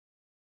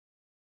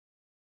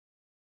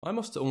I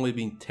must have only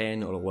been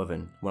 10 or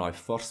 11 when I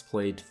first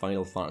played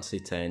Final Fantasy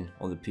X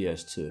on the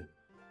PS2.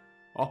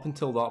 Up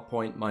until that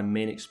point, my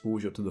main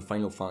exposure to the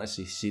Final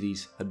Fantasy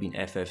series had been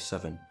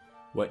FF7,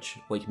 which,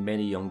 like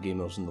many young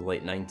gamers in the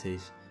late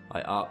 90s, I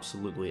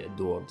absolutely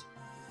adored.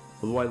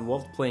 Although I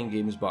loved playing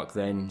games back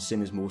then,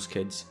 same as most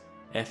kids,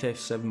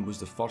 FF7 was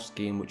the first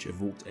game which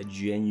evoked a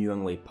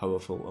genuinely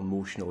powerful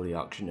emotional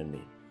reaction in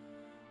me.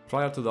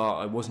 Prior to that,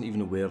 I wasn't even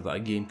aware that a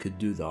game could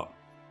do that.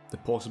 The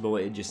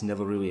possibility just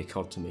never really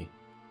occurred to me.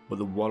 But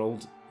the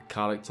world, the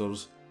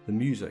characters, the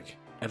music,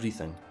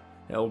 everything,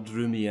 it all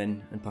drew me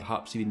in and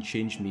perhaps even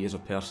changed me as a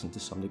person to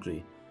some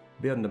degree,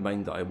 bearing in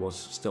mind that I was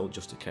still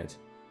just a kid.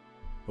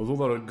 Although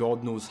there are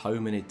God knows how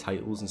many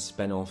titles and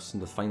spin-offs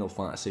in the Final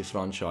Fantasy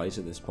franchise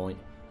at this point,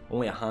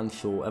 only a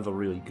handful ever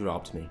really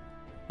grabbed me.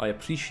 I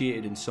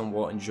appreciated and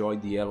somewhat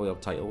enjoyed the earlier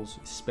titles,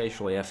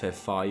 especially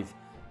FF5,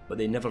 but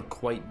they never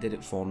quite did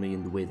it for me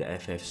in the way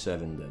that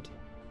FF7 did.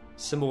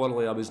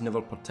 Similarly, I was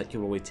never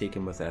particularly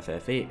taken with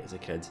FF8 as a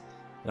kid,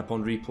 and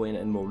upon replaying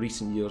it in more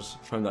recent years,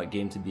 found that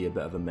game to be a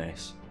bit of a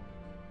mess.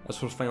 As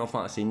for Final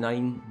Fantasy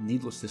IX,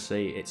 needless to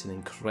say, it's an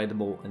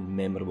incredible and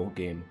memorable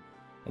game,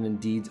 and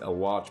indeed a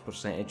large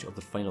percentage of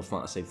the Final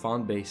Fantasy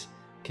fanbase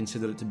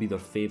consider it to be their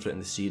favourite in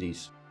the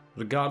series.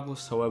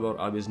 Regardless, however,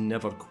 I was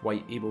never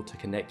quite able to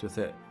connect with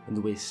it in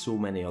the way so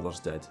many others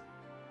did,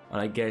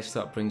 and I guess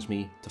that brings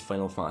me to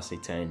Final Fantasy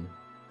X.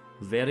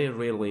 Very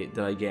rarely did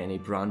I get any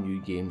brand new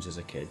games as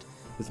a kid,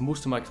 with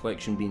most of my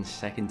collection being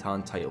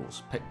second-hand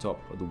titles picked up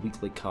at the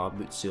weekly card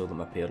boot sale that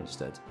my parents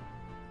did.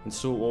 And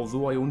so,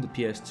 although I owned the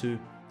PS2,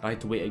 I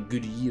had to wait a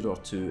good year or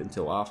two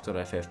until after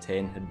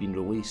FF10 had been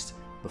released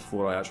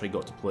before I actually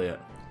got to play it.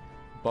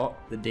 But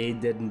the day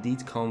did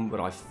indeed come where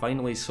I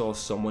finally saw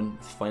someone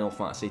with Final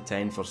Fantasy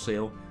X for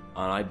sale,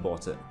 and I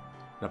bought it.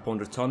 And upon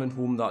returning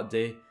home that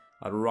day,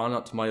 I ran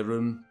up to my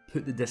room,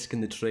 put the disc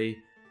in the tray,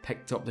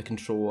 picked up the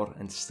controller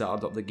and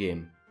started up the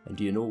game. And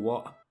do you know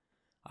what?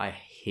 I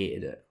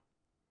hated it.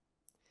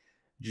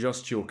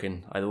 Just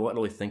joking, I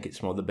literally think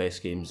it's one of the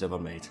best games ever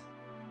made.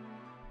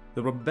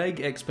 There were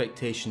big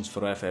expectations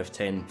for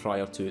FF10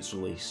 prior to its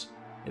release.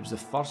 It was the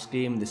first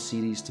game in the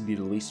series to be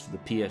released for the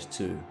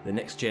PS2, the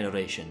next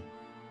generation,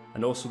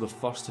 and also the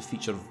first to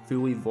feature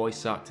fully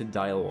voice-acted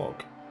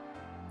dialogue.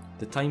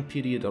 The time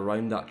period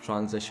around that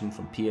transition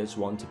from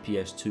PS1 to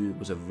PS2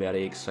 was a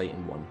very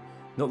exciting one,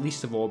 not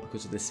least of all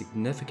because of the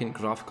significant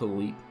graphical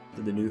leap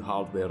that the new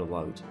hardware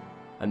allowed.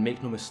 And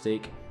make no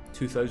mistake,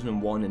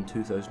 2001 and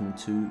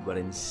 2002 were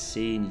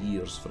insane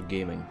years for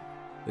gaming.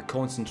 The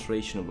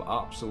concentration of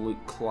absolute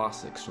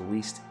classics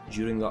released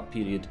during that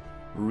period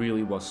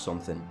really was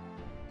something,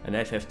 and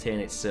FF10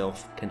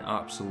 itself can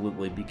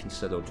absolutely be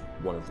considered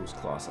one of those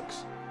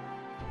classics.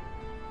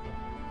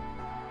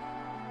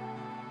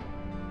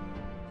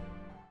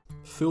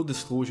 Full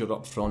disclosure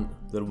up front,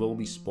 there will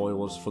be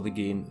spoilers for the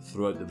game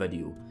throughout the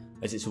video,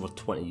 as it's over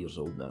 20 years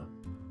old now.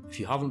 If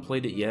you haven't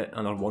played it yet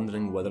and are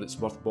wondering whether it's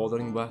worth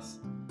bothering with,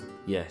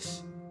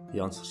 yes, the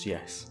answer's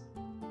yes.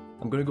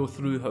 I'm going to go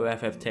through how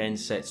FF10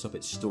 sets up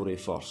its story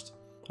first.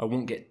 I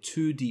won't get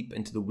too deep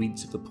into the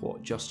weeds of the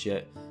plot just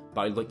yet,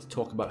 but I'd like to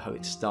talk about how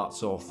it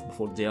starts off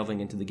before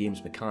delving into the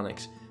game's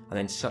mechanics and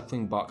then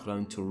circling back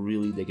around to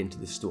really dig into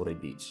the story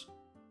beats.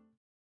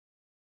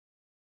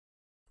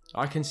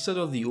 I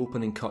consider the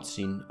opening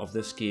cutscene of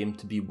this game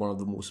to be one of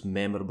the most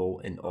memorable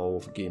in all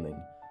of gaming,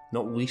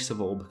 not least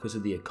of all because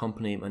of the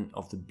accompaniment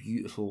of the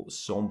beautiful,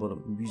 sombre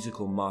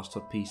musical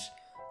masterpiece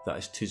that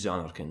is To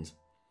Zanarkand.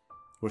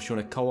 We're shown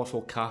a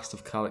colourful cast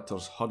of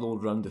characters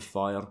huddled round the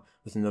fire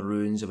within the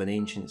ruins of an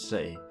ancient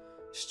city,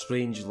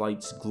 strange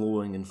lights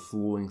glowing and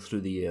flowing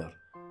through the air.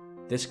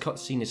 This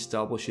cutscene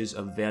establishes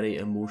a very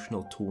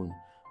emotional tone,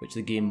 which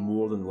the game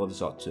more than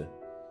lives up to.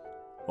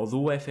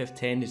 Although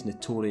FF10 is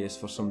notorious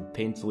for some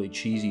painfully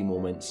cheesy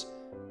moments,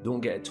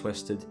 don't get it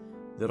twisted,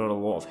 there are a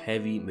lot of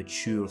heavy,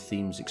 mature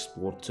themes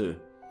explored too.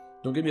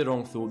 Don't get me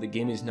wrong though, the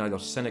game is neither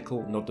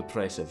cynical nor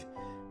depressive.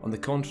 On the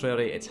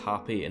contrary, it's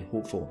happy and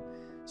hopeful,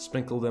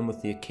 sprinkled in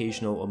with the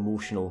occasional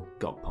emotional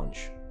gut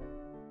punch.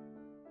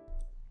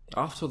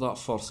 After that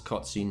first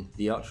cutscene,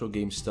 the actual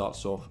game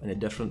starts off in a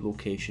different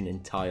location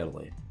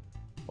entirely.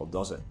 Or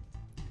does it?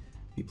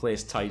 We play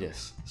as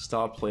Tidus,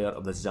 star player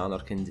of the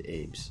Zanarkand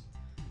Apes.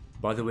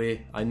 By the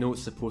way, I know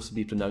it's supposed to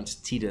be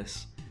pronounced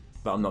Tidus,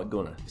 but I'm not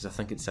gonna, because I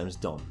think it sounds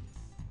dumb.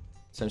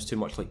 It sounds too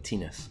much like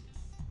Tinus.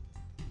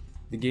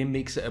 The game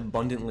makes it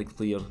abundantly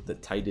clear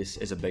that Tidus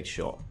is a big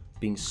shot,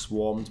 being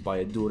swarmed by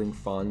adoring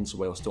fans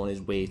whilst on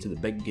his way to the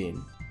big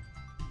game.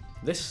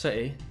 This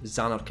city,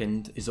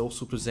 Zanarkand, is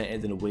also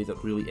presented in a way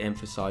that really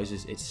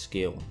emphasises its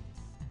scale.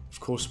 Of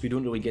course, we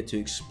don't really get to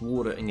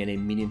explore it in any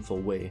meaningful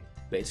way,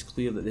 but it's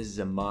clear that this is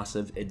a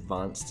massive,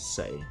 advanced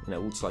city, and it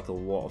looks like a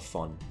lot of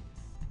fun.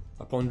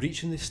 Upon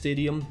reaching the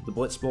stadium, the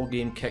Blitzball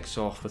game kicks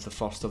off with the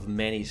first of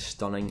many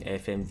stunning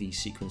FMV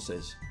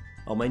sequences.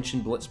 I'll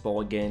mention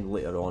Blitzball again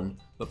later on,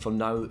 but for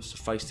now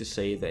suffice to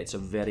say that it's a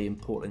very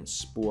important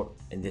sport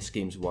in this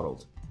game's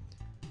world.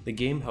 The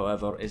game,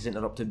 however, is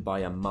interrupted by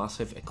a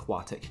massive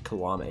aquatic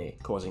calamity,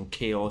 causing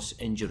chaos,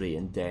 injury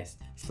and death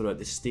throughout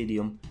the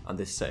stadium and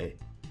the city.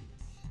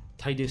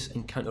 Tidus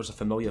encounters a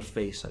familiar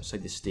face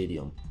outside the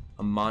stadium,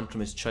 a man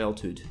from his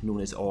childhood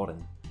known as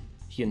Orin.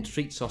 He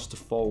entreats us to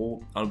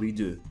follow, and we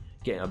do,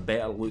 getting a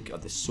better look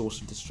at the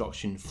source of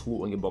destruction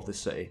floating above the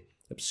city,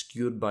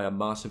 obscured by a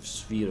massive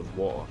sphere of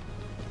water.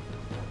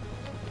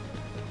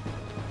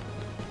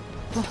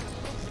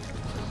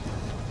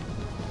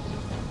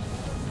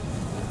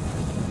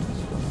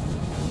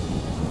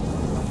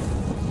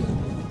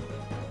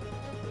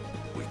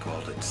 We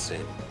called it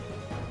sin.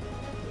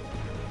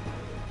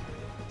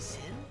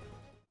 Sin?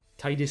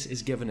 Tidus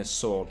is given a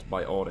sword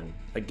by Orin,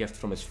 a gift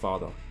from his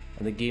father,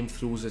 and the game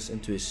throws us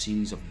into a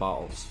series of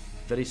battles,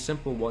 very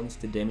simple ones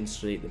to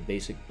demonstrate the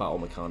basic battle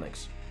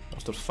mechanics.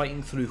 After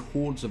fighting through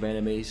hordes of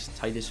enemies,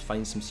 Tidus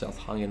finds himself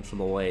hanging from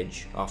a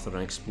ledge after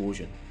an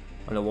explosion,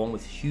 and along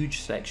with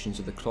huge sections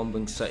of the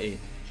crumbling city,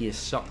 he is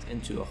sucked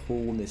into a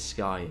hole in the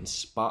sky and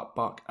spat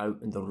back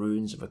out in the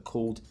ruins of a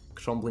cold,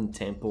 crumbling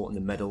temple in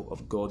the middle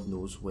of God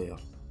knows where.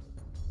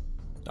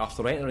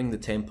 After entering the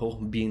temple,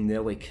 being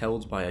nearly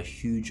killed by a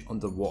huge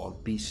underwater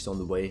beast on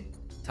the way,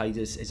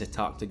 Tidus is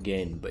attacked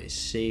again but is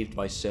saved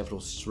by several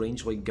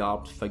strangely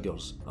garbed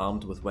figures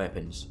armed with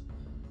weapons.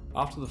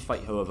 After the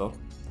fight, however,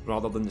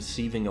 rather than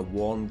receiving a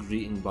warm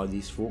greeting by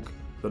these folk,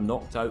 they're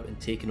knocked out and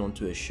taken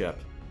onto a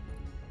ship.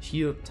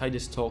 Here,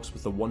 Tidus talks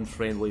with the one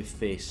friendly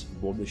face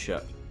aboard the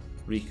ship,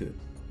 Riku,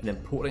 an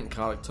important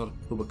character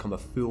who will become a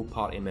full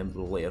party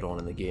member later on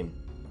in the game.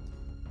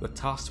 They're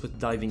tasked with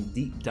diving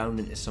deep down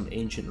into some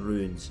ancient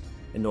ruins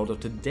in order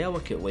to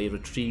delicately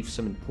retrieve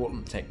some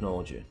important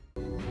technology,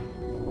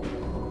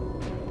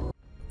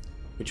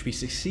 which we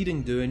succeed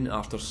in doing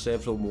after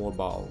several more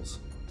battles.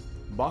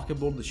 Back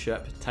aboard the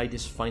ship,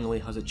 Tidus finally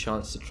has a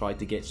chance to try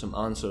to get some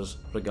answers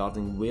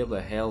regarding where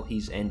the hell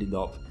he's ended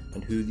up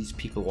and who these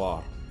people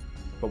are.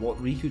 But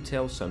what Riku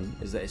tells him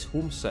is that his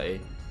home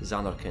city,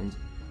 Zanarkand,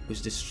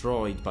 was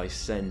destroyed by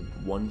Sin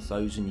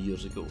 1,000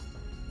 years ago,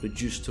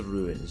 reduced to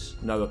ruins,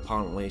 now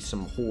apparently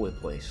some holy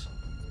place.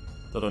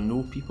 There are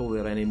no people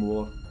there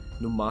anymore,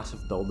 no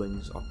massive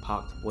buildings or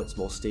packed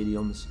blitzball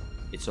stadiums,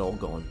 it's all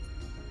gone.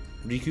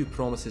 Riku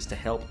promises to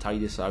help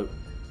Tidus out,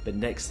 but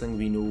next thing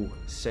we know,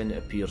 Sin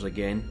appears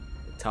again,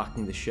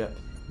 attacking the ship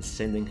and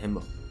sending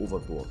him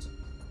overboard.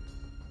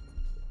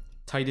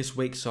 Tidus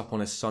wakes up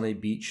on a sunny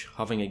beach,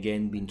 having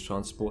again been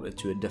transported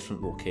to a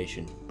different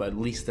location, but at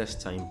least this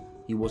time,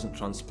 he wasn't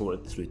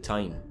transported through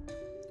time.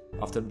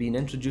 After being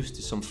introduced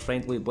to some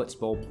friendly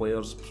blitzball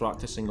players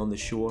practicing on the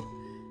shore,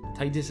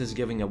 Tidus is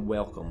given a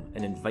welcome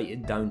and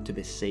invited down to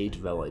Besaid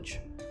village.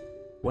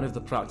 One of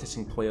the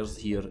practicing players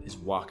here is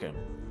Waka,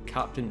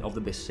 captain of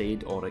the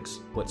Besaid Oryx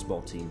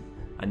blitzball team,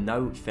 and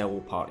now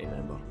fellow party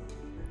member.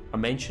 A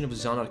mention of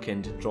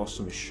Zanarkand draws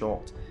some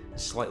shocked,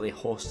 slightly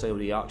hostile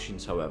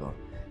reactions however,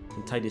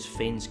 and Tidus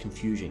feigns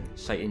confusion,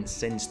 citing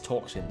Sin's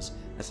toxins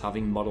as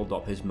having muddled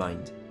up his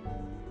mind.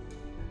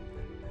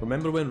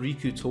 Remember when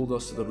Riku told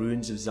us that the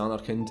ruins of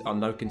Zanarkand are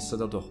now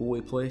considered a holy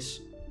place?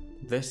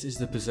 This is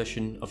the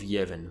position of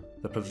Yevon,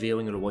 the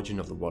prevailing religion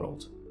of the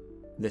world.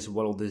 This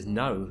world is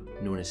now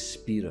known as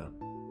Spira.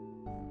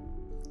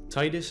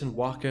 Tidus and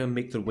Waka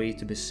make their way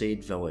to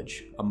Besaid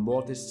village, a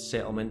modest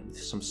settlement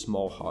with some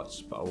small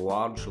huts but a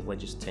large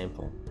religious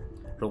temple.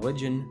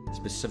 Religion,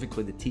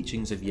 specifically the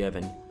teachings of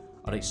Yevon,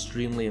 are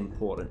extremely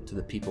important to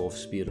the people of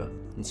Spira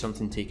and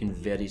something taken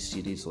very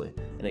seriously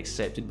and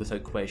accepted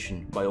without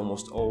question by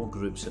almost all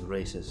groups and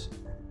races.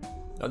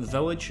 At the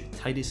village,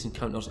 Tidus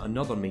encounters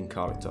another main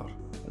character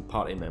and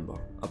party member,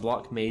 a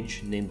black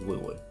mage named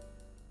Lulu.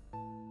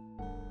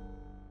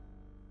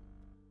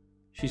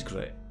 She's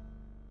great.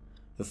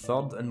 The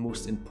third and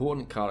most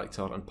important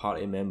character and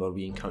party member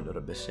we encounter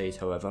at Besaid,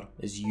 however,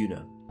 is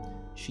Yuna.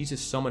 She's a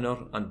summoner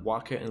and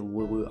Waka and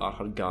Lulu are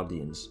her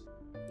guardians.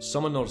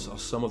 Summoners are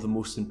some of the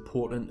most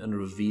important and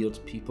revered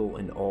people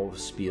in all of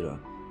Spira,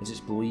 as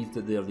it's believed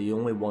that they are the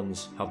only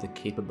ones who have the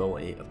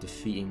capability of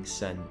defeating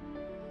Sin.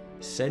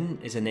 Sin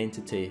is an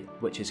entity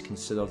which is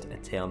considered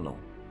eternal.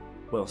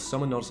 While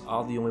summoners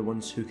are the only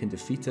ones who can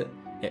defeat it,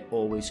 it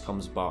always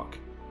comes back.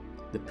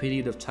 The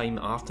period of time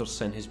after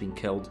Sin has been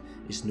killed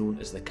is known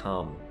as the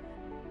Calm,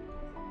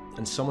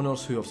 and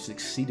summoners who have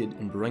succeeded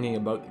in bringing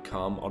about the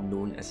Calm are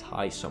known as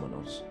High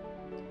Summoners.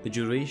 The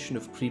duration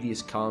of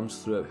previous Calms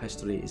throughout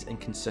history is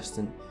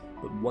inconsistent,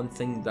 but one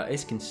thing that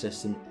is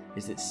consistent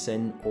is that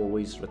Sin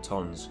always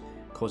returns,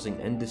 causing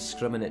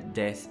indiscriminate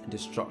death and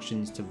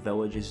destructions to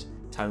villages,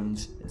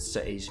 towns and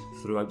cities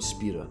throughout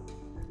Spira.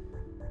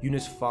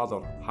 Yuna's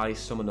father, High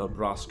Summoner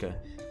Braska,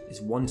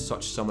 is one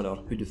such summoner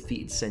who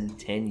defeated Sin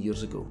 10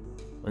 years ago,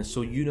 and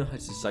so Yuna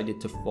has decided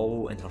to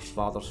follow in her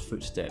father's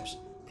footsteps,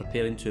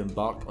 preparing to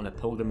embark on a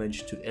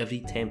pilgrimage to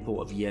every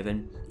temple of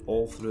Yevon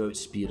all throughout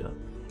Spira,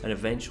 and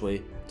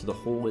eventually to the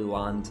holy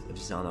land of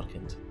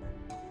Zanarkand.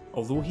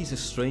 Although he's a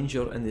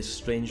stranger in this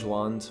strange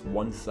land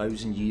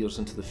 1,000 years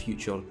into the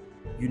future,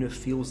 Yuna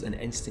feels an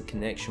instant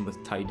connection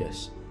with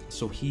Tidus,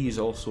 so he is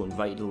also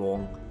invited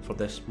along for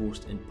this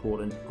most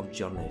important of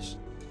journeys.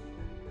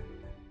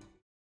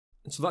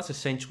 And so that's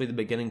essentially the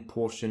beginning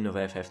portion of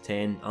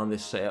FF10 and the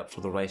setup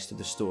for the rest of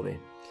the story.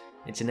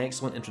 It's an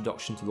excellent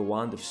introduction to the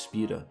land of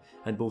Spira,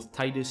 and both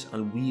Tidus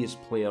and we as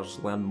players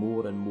learn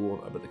more and more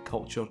about the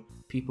culture,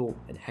 people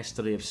and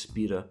history of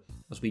Spira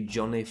as we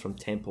journey from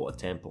temple to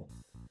temple.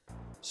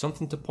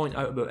 Something to point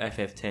out about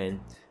FF10,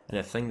 and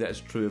a thing that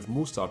is true of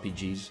most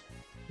RPGs,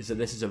 is that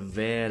this is a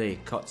very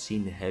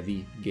cutscene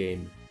heavy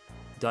game.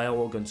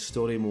 Dialogue and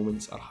story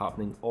moments are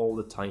happening all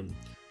the time,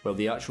 while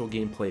the actual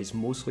gameplay is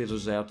mostly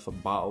reserved for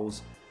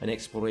battles and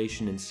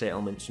exploration in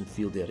settlements and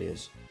field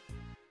areas.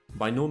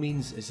 By no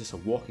means is this a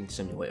walking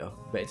simulator,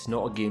 but it's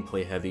not a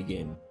gameplay heavy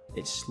game.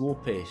 It's slow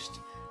paced,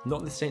 not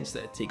in the sense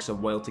that it takes a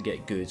while to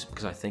get good,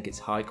 because I think it's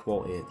high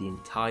quality the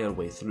entire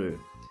way through,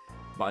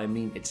 but I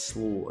mean it's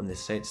slow in the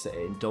sense that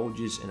it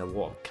indulges in a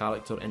lot of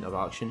character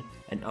interaction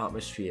and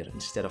atmosphere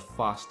instead of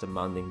fast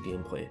demanding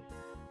gameplay.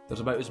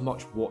 There's about as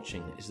much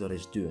watching as there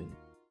is doing.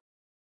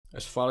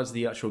 As far as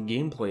the actual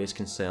gameplay is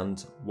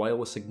concerned,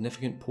 while a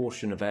significant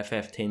portion of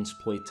FF10's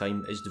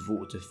playtime is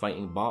devoted to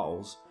fighting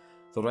battles,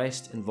 the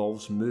rest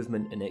involves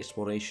movement and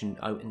exploration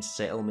out in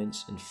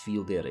settlements and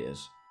field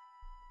areas.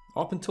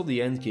 Up until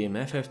the endgame,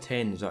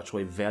 FF10 is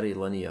actually very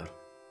linear.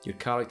 Your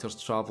characters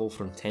travel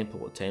from temple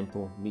to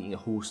temple, meeting a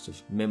host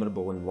of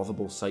memorable and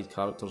lovable side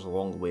characters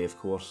along the way, of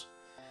course.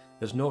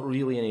 There's not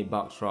really any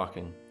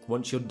backtracking.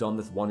 Once you're done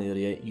with one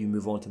area, you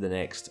move on to the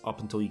next,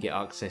 up until you get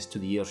access to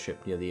the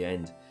airship near the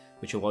end,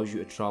 which allows you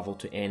to travel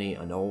to any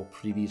and all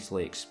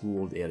previously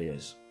explored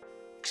areas.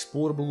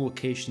 Explorable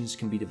locations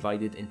can be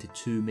divided into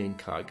two main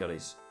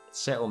categories: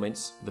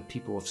 settlements, where the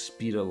people of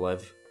Spira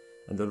live,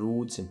 and the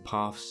roads and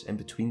paths in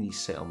between these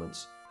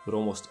settlements, where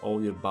almost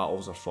all your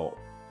battles are fought.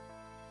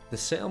 The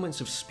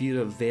settlements of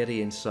Spira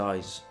vary in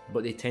size,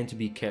 but they tend to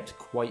be kept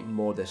quite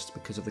modest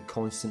because of the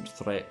constant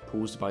threat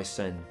posed by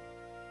Sin.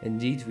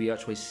 Indeed, we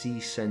actually see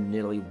Sin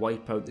nearly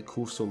wipe out the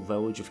coastal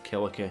village of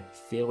Kilika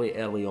fairly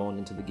early on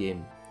into the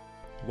game.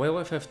 While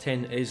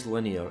FF10 is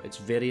linear, its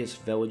various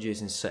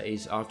villages and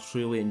cities are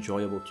truly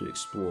enjoyable to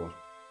explore.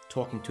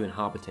 Talking to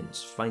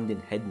inhabitants,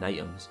 finding hidden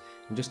items,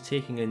 and just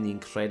taking in the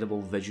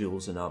incredible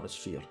visuals and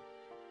atmosphere.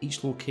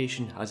 Each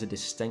location has a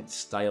distinct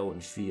style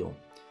and feel.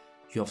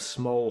 You have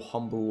small,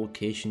 humble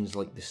locations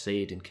like the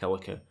Sade and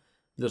Kilika, but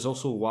there's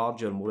also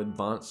larger, more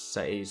advanced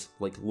cities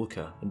like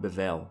Lucca and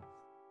Bevel.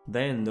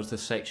 Then there's the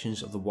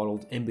sections of the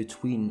world in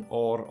between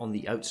or on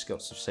the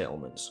outskirts of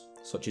settlements,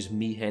 such as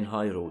Mihen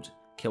High Road,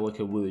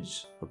 Kilika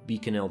Woods, or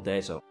Beacon Hill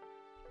Desert.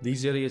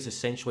 These areas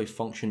essentially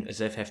function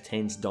as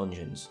FF10's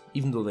dungeons,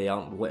 even though they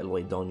aren't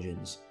literally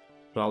dungeons.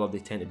 Rather, they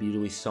tend to be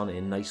really sunny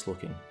and nice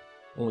looking,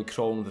 only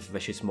crawling with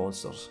vicious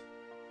monsters.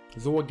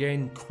 Though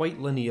again quite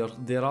linear,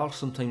 there are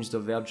sometimes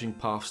diverging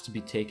paths to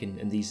be taken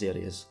in these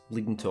areas,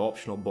 leading to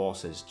optional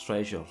bosses,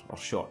 treasure, or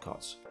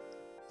shortcuts.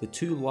 The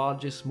two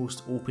largest,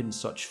 most open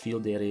such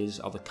field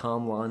areas are the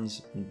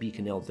Calmlands and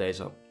Beacon Hill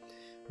Desert,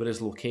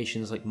 whereas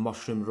locations like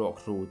Mushroom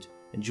Rock Road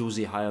and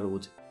Josie High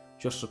Road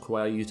just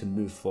require you to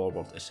move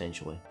forward,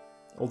 essentially.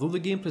 Although the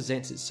game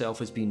presents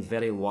itself as being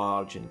very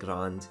large and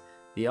grand,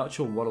 the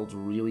actual world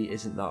really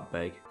isn't that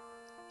big.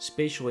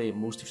 Spatially,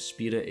 most of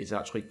Spira is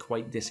actually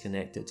quite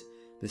disconnected,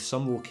 with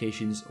some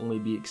locations only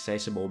be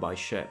accessible by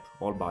ship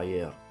or by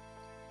air.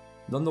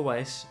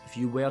 Nonetheless, if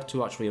you were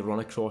to actually run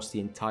across the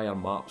entire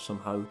map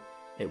somehow,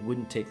 it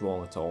wouldn't take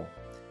long at all.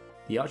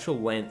 The actual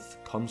length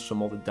comes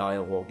from all the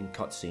dialogue and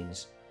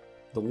cutscenes,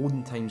 the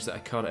loading times that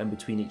occur in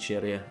between each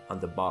area,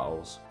 and the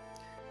battles.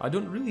 I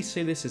don't really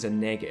say this as a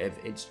negative,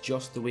 it's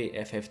just the way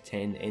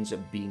FF10 ends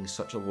up being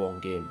such a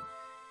long game.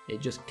 It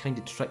just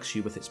kinda tricks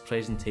you with its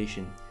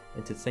presentation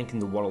into thinking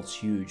the world's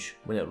huge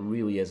when it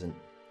really isn't.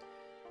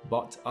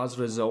 But as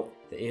a result,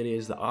 the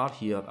areas that are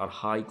here are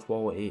high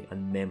quality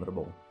and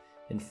memorable.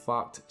 In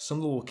fact, some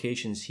of the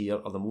locations here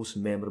are the most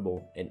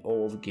memorable in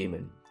all of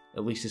gaming,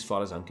 at least as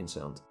far as I'm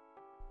concerned.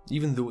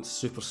 Even though it's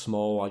super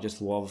small, I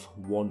just love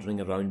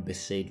wandering around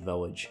Besaid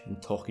Village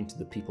and talking to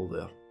the people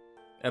there.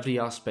 Every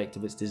aspect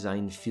of its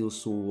design feels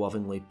so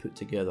lovingly put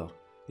together.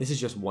 This is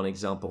just one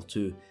example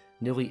too.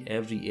 Nearly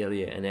every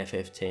area in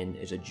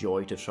FF10 is a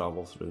joy to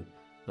travel through,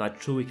 and I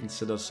truly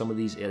consider some of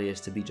these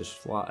areas to be just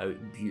flat out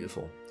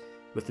beautiful,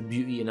 with the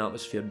beauty and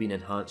atmosphere being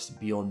enhanced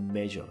beyond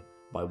measure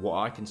by what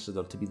I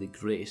consider to be the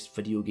greatest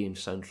video game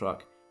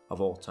soundtrack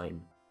of all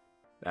time.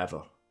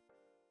 Ever.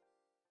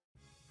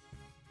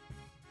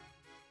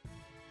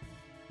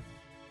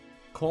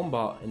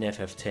 Combat in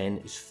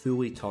FF10 is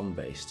fully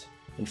turn-based.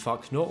 In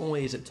fact, not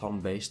only is it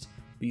turn-based,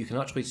 but you can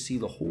actually see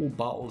the whole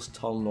battle's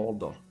turn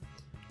order.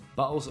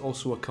 Battles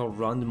also occur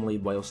randomly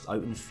whilst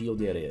out in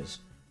field areas.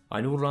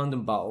 I know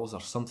random battles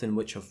are something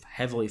which have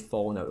heavily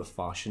fallen out of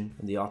fashion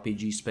in the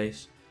RPG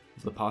space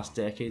over the past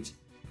decades,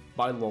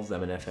 but I love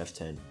them in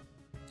FF10.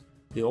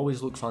 They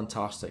always look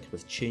fantastic,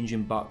 with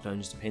changing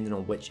backgrounds depending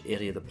on which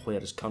area the player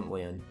is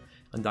currently in,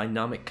 and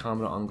dynamic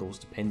camera angles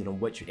depending on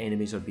which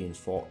enemies are being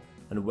fought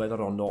and whether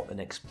or not the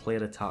next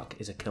player attack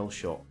is a kill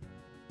shot.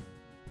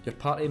 Your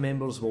party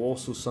members will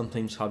also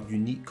sometimes have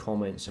unique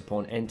comments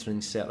upon entering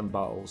certain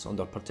battles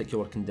under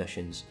particular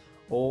conditions,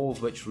 all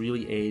of which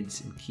really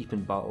aids in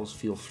keeping battles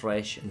feel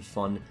fresh and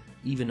fun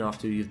even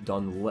after you've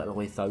done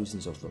literally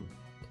thousands of them.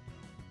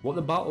 What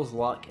the battles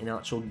lack in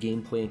actual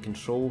gameplay and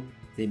control,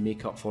 they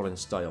make up for in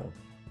style.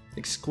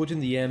 Excluding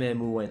the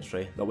MMO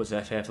entry that was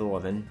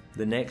FF11,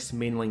 the next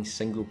mainline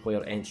single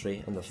player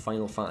entry in the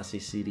Final Fantasy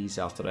series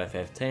after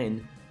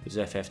FF10 was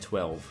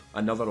FF12,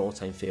 another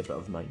all-time favourite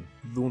of mine,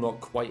 though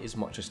not quite as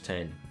much as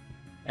 10.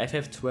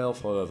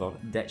 FF12 however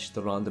ditched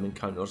the random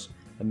encounters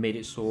and made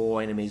it so all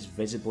enemies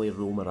visibly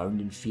roam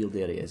around in field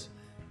areas,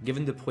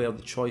 giving the player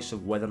the choice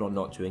of whether or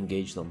not to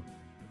engage them,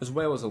 as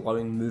well as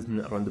allowing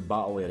movement around the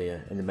battle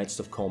area in the midst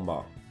of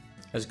combat.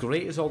 As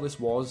great as all this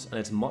was, and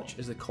as much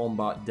as the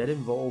combat did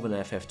involve in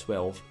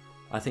FF12,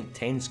 I think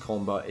 10's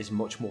combat is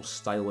much more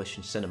stylish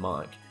and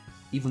cinematic,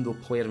 even though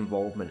player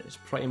involvement is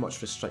pretty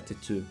much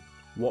restricted to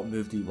what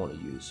move do you want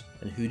to use,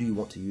 and who do you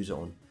want to use it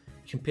on,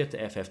 compared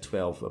to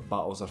FF12 where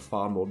battles are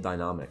far more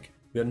dynamic,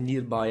 where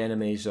nearby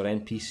enemies or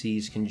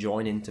NPCs can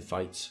join into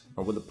fights,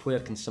 or where the player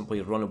can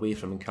simply run away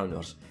from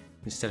encounters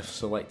instead of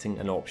selecting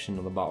an option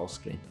on the battle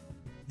screen.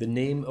 The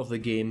name of the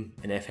game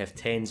in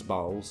FF10's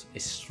battles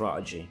is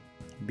strategy.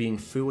 Being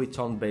fully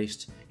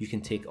turn-based, you can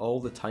take all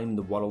the time in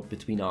the world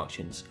between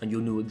actions, and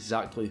you'll know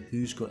exactly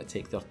who's going to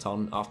take their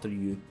turn after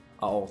you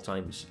at all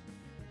times.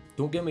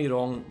 Don't get me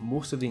wrong,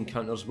 most of the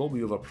encounters will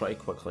be over pretty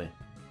quickly.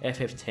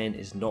 FF10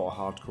 is not a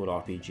hardcore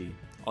RPG,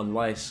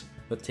 unless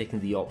they're taking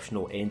the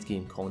optional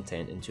endgame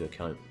content into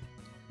account.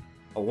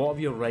 A lot of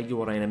your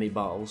regular enemy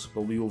battles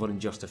will be over in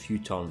just a few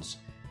turns,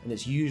 and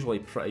it's usually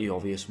pretty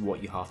obvious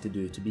what you have to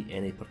do to beat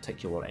any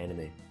particular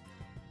enemy.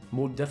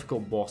 More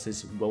difficult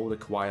bosses will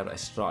require a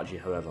strategy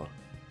however.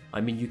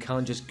 I mean, you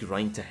can't just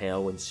grind to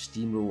hell and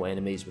steamroll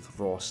enemies with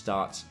raw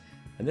stats,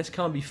 and this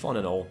can be fun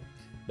and all,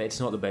 but it's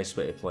not the best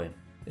way to play.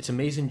 It's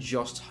amazing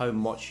just how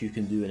much you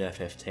can do in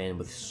FF10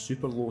 with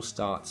super low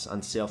stats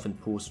and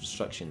self-imposed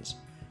restrictions.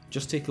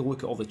 Just take a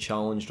look at all the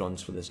challenge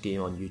runs for this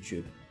game on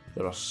YouTube.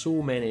 There are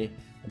so many,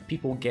 and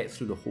people get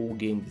through the whole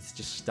game with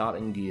just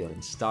starting gear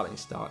and starting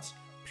stats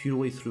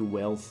purely through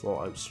well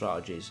thought out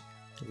strategies.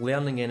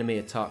 Learning enemy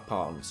attack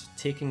patterns,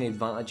 taking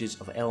advantages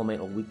of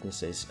elemental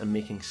weaknesses and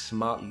making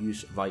smart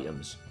use of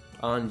items,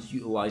 and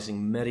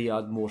utilising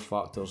myriad more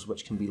factors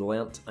which can be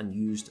learnt and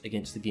used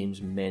against the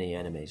game's many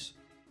enemies.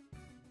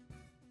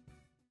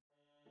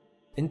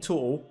 In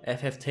total,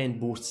 FF10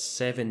 boasts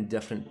 7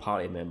 different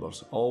party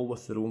members, all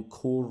with their own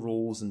core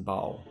roles in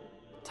battle.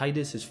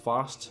 Tidus is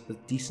fast,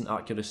 with decent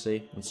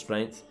accuracy and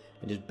strength,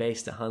 and is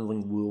best at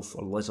handling wolf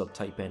or lizard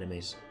type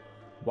enemies.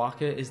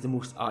 Wakka is the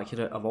most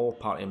accurate of all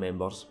party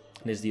members,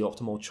 and is the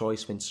optimal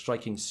choice when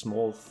striking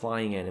small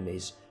flying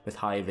enemies with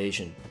high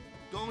evasion.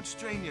 Don't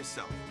strain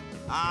yourself,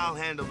 I'll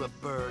handle the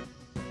bird.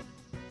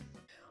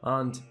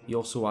 And he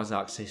also has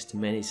access to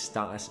many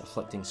status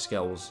afflicting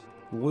skills.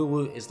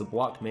 Lulu is the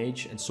black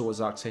mage and so has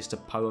access to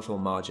powerful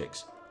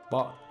magics,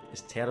 but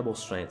has terrible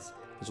strength,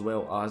 as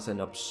well as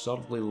an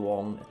absurdly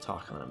long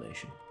attack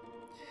animation.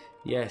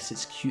 Yes,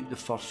 it's cute the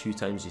first few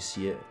times you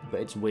see it, but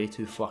it's way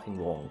too fucking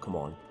long, come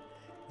on.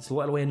 It's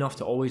literally enough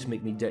to always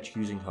make me ditch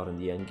using her in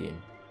the endgame.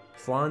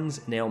 Flans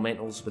and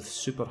elementals with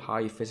super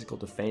high physical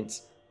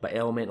defense, but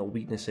elemental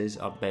weaknesses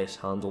are best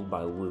handled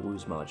by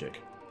Lulu's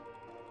magic.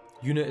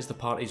 Yuna is the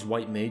party's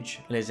white mage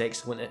and is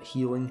excellent at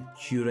healing,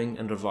 curing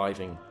and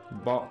reviving,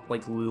 but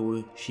like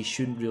Lulu, she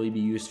shouldn't really be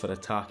used for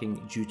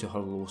attacking due to her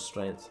low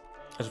strength.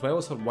 As well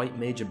as her white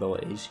mage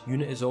abilities,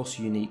 Yuna is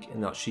also unique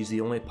in that she's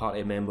the only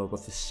party member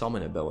with the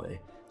summon ability,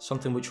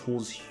 something which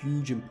holds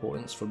huge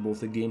importance for both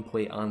the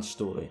gameplay and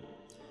story.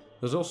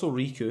 There's also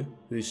Riku,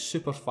 who is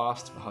super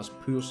fast but has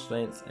poor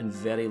strength and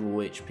very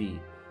low HP.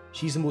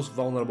 She's the most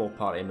vulnerable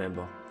party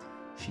member.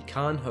 She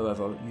can,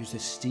 however, use the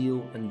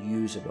steal and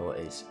use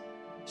abilities.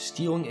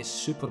 Stealing is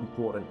super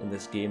important in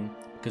this game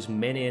because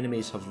many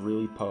enemies have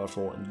really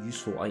powerful and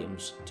useful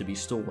items to be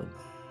stolen.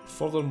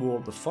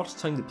 Furthermore, the first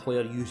time the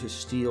player uses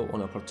steal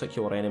on a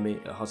particular enemy,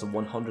 it has a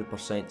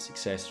 100%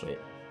 success rate.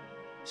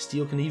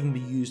 Steal can even be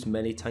used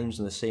many times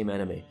on the same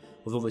enemy,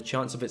 although the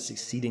chance of it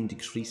succeeding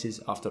decreases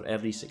after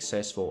every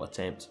successful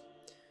attempt.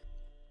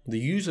 The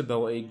use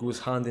ability goes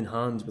hand in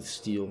hand with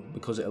steal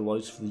because it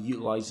allows for the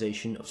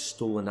utilisation of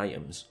stolen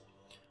items.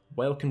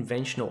 While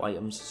conventional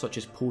items such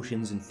as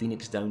potions and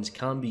phoenix downs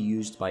can be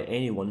used by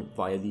anyone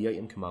via the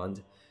item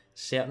command,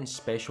 certain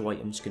special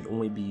items can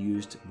only be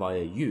used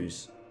via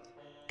use.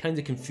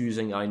 Kinda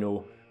confusing, I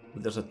know,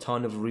 but there's a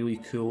ton of really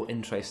cool,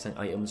 interesting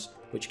items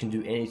which can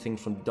do anything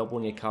from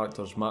doubling a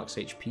character's max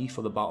HP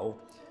for the battle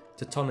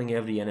to turning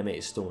every enemy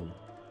to stone.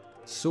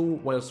 So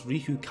whilst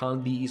Riku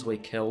can be easily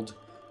killed,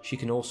 she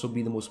can also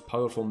be the most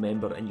powerful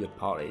member in your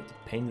party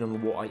depending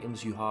on what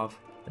items you have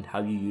and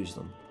how you use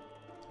them.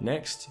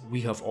 Next,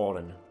 we have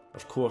Auron.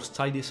 Of course,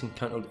 Tidus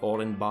encountered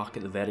Auron back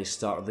at the very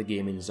start of the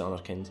game in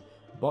Zanarkand,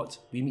 but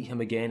we meet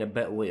him again a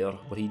bit later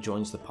where he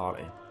joins the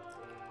party.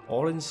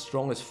 Auron's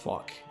strong as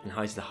fuck and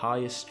has the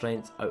highest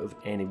strength out of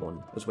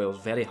anyone, as well as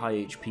very high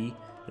HP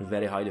and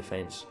very high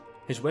defense.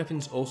 His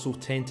weapons also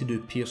tend to do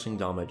piercing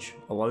damage,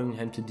 allowing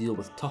him to deal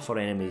with tougher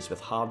enemies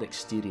with hard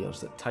exteriors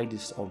that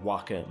Tidus or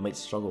Wakka might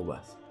struggle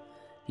with.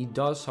 He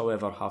does,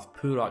 however, have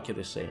poor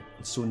accuracy,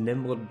 and so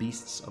nimbler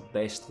beasts are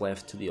best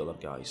left to the other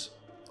guys.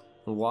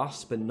 And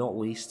last but not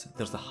least,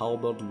 there's the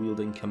halberd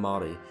wielding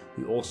Kamari,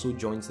 who also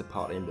joins the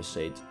party in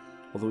Besaid,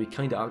 although he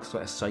kinda acts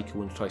like a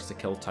psycho and tries to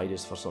kill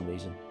Tidus for some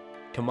reason.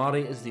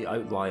 Kamari is the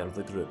outlier of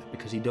the group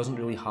because he doesn't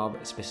really have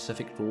a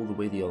specific role the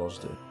way the others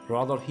do.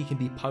 Rather, he can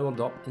be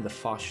powered up in the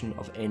fashion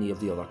of any of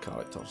the other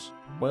characters.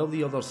 While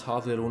the others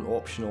have their own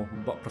optional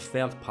but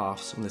preferred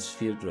paths on the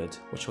sphere grid,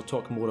 which I'll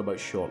talk more about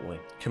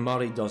shortly,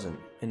 Kamari doesn't,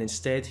 and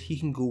instead he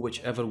can go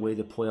whichever way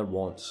the player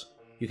wants.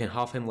 You can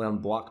have him learn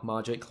black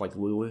magic like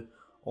Lulu,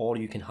 or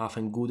you can have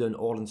him go down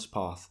Orin's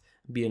path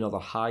and be another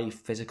high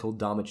physical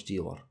damage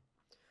dealer.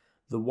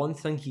 The one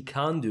thing he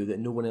can do that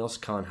no one else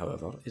can,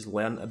 however, is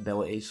learn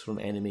abilities from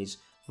enemies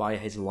via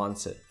his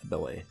Lancet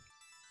ability.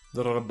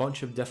 There are a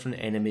bunch of different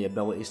enemy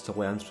abilities to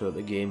learn throughout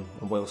the game,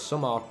 and while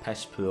some are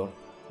piss poor,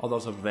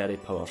 others are very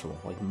powerful,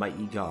 like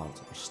Mighty Guard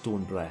or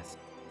Stone Breath.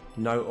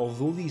 Now,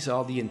 although these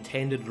are the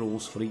intended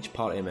roles for each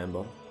party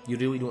member, you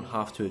really don't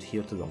have to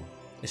adhere to them,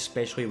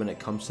 especially when it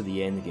comes to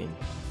the end game.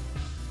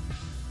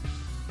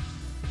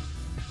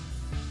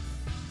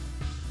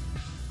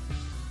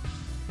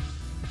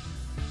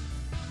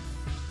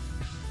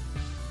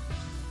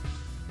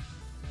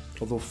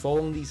 Although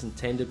following these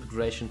intended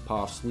progression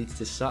paths leads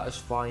to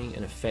satisfying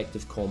and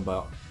effective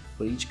combat,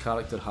 where each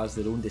character has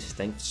their own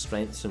distinct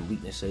strengths and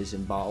weaknesses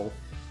in battle,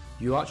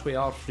 you actually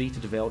are free to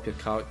develop your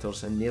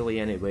characters in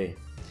nearly any way.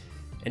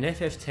 In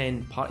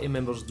FF10, party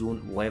members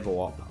don't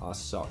level up as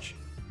such,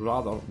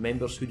 rather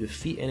members who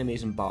defeat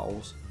enemies in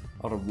battles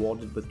are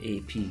rewarded with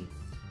AP,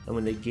 and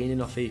when they gain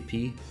enough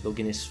AP, they'll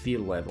gain a sphere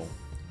level.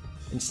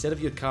 Instead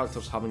of your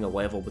characters having a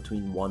level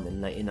between 1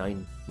 and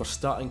 99, where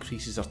stat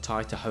increases are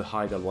tied to how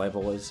high their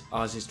level is,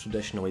 as is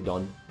traditionally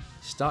done,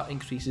 stat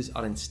increases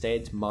are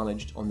instead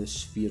managed on the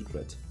sphere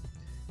grid.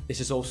 This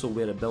is also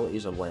where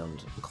abilities are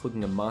learned,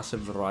 including a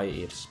massive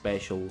variety of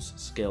specials,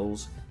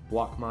 skills,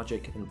 black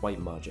magic and white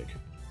magic.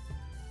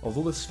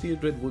 Although the sphere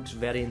grid looks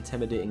very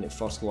intimidating at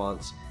first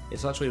glance,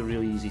 it's actually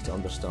really easy to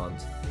understand.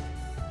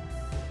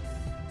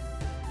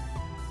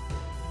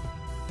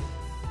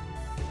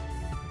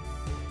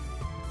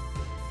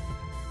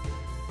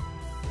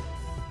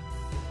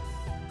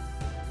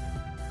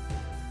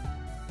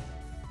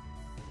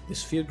 The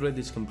sphere grid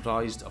is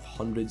comprised of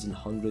hundreds and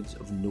hundreds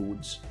of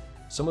nodes.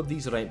 Some of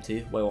these are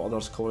empty, while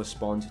others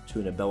correspond to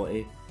an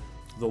ability,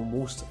 though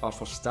most are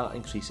for stat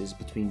increases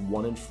between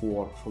 1 and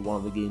 4 for one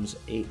of the game's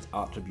 8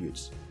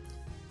 attributes.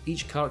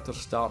 Each character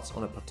starts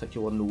on a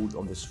particular node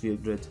on the sphere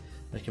grid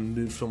and can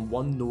move from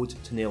one node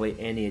to nearly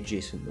any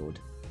adjacent node,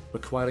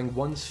 requiring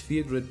one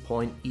sphere grid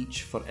point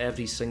each for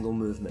every single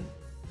movement.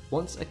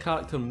 Once a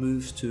character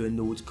moves to a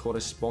node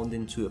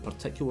corresponding to a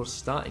particular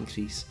stat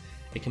increase,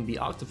 it can be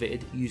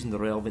activated using the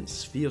relevant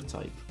sphere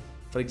type.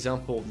 For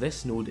example,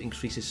 this node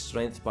increases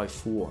strength by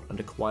 4 and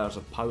requires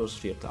a power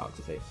sphere to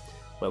activate,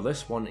 while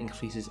this one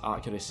increases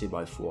accuracy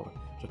by 4,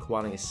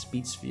 requiring a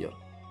speed sphere.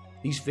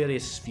 These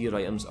various sphere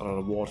items are a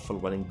reward for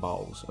winning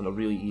battles and are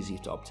really easy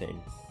to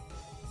obtain.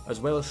 As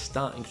well as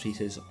stat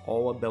increases,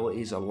 all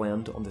abilities are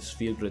learned on the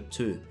sphere grid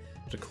too,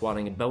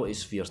 requiring ability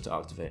spheres to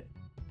activate.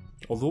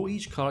 Although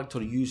each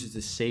character uses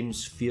the same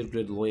sphere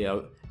grid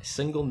layout, a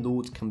single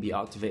node can be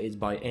activated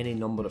by any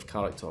number of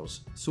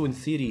characters, so in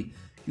theory,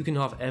 you can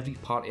have every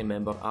party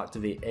member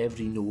activate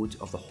every node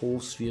of the whole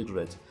sphere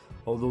grid,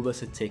 although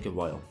this would take a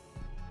while.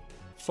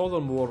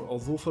 Furthermore,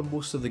 although for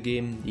most of the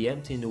game, the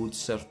empty nodes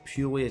serve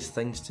purely as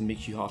things to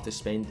make you have to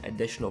spend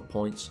additional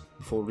points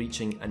before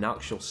reaching an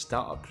actual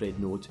stat upgrade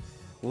node,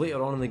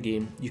 later on in the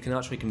game you can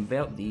actually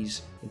convert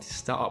these into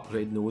stat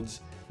upgrade nodes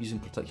using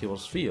particular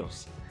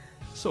spheres.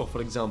 So,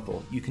 for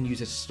example, you can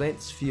use a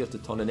strength sphere to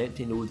turn an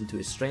empty node into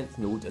a strength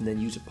node and then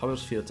use a power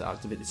sphere to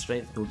activate the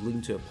strength node,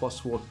 leading to a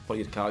 +4 for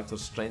your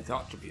character's strength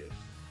attribute.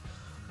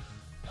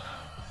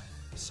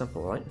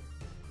 Simple, right?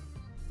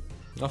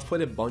 I've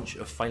played a bunch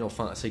of Final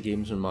Fantasy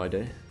games in my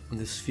day, and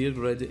the sphere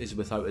grid is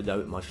without a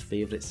doubt my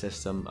favourite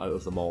system out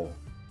of them all.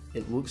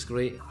 It looks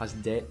great, has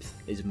depth,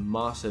 is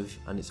massive,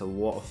 and it's a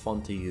lot of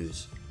fun to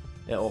use.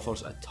 It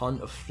offers a ton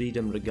of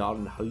freedom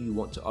regarding how you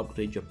want to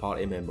upgrade your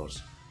party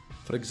members.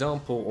 For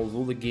example,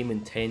 although the game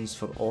intends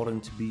for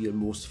Orin to be your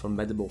most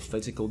formidable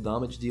physical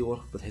damage dealer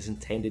with his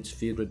intended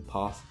sphere grid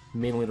path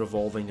mainly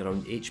revolving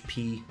around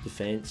HP,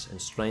 defense and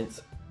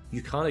strength,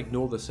 you can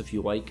ignore this if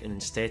you like and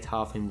instead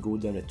have him go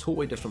down a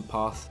totally different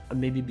path and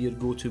maybe be your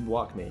go-to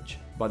black mage.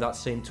 By that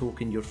same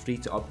token, you're free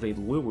to upgrade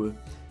Lulu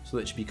so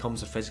that she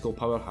becomes a physical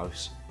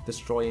powerhouse,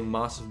 destroying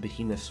massive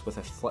behemoths with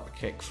a flip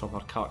kick from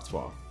her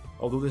character.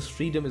 Although this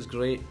freedom is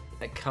great,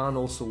 it can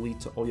also lead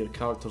to all your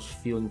characters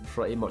feeling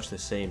pretty much the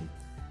same.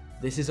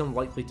 This is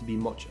unlikely to be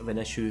much of an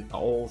issue at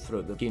all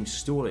throughout the game's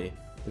story,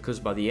 because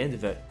by the end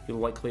of it, you're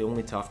likely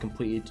only to have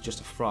completed just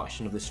a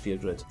fraction of the sphere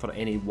grid for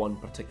any one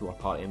particular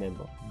party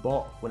member.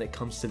 But when it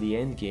comes to the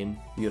end game,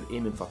 where you're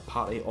aiming for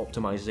party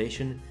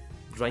optimization,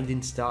 grinding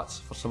stats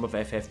for some of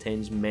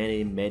FF10's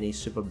many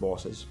super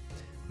bosses,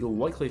 you'll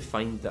likely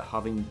find that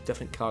having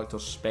different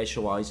characters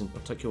specialise in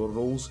particular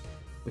roles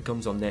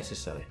becomes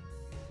unnecessary.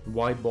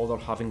 Why bother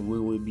having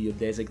Lulu be your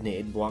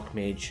designated black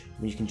mage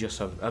when you can just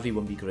have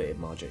everyone be great at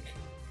magic?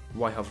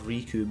 Why have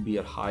Riku be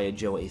your high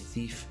agility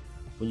thief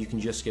when you can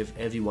just give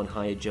everyone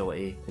high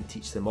agility and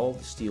teach them all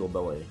the steal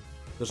ability?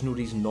 There's no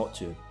reason not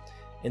to.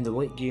 In the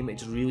late game,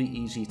 it's really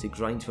easy to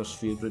grind for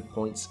sphere grid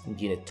points and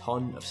gain a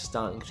ton of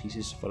stat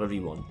increases for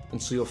everyone,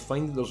 and so you'll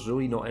find that there's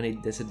really not any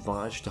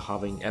disadvantage to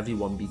having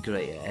everyone be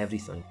great at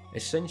everything.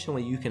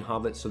 Essentially, you can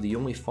have it so the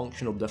only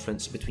functional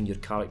difference between your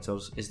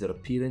characters is their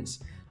appearance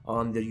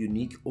and their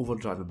unique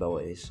overdrive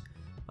abilities.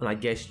 And I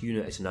guess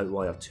Unit is an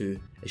outlier too,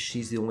 as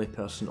she's the only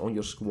person on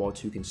your squad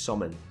who can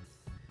summon.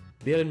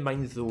 Bear in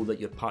mind though that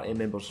your party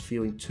members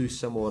feeling too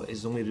similar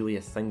is only really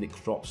a thing that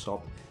crops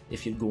up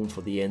if you're going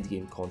for the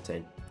endgame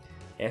content.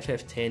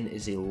 FF10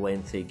 is a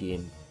lengthy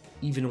game,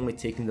 even only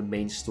taking the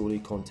main story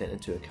content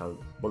into account,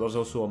 but there's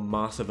also a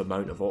massive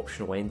amount of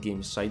optional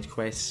endgame side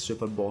quests,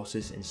 super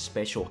bosses and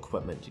special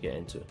equipment to get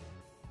into.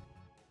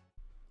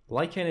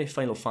 Like any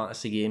Final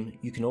Fantasy game,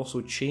 you can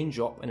also change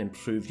up and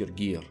improve your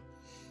gear.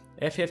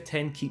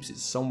 FF10 keeps it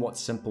somewhat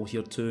simple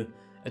here too,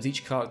 as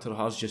each character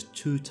has just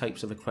two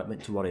types of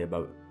equipment to worry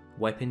about,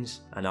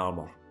 weapons and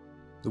armour.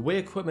 The way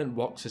equipment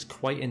works is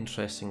quite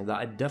interesting in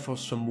that it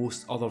differs from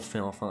most other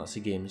Final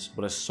Fantasy games,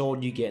 where a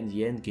sword you get in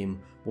the endgame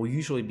will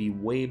usually be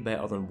way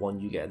better than one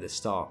you get at the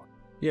start.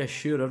 Yeah,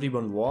 sure,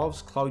 everyone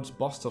loves Cloud's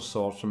Buster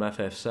Sword from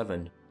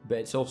FF7, but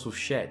it's also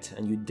shit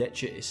and you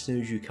ditch it as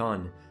soon as you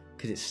can,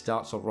 because its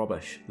stats are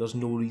rubbish. There's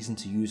no reason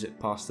to use it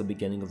past the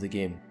beginning of the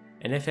game.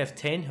 In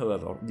FF10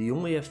 however, the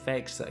only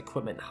effects that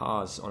equipment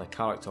has on a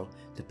character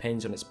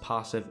depends on its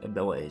passive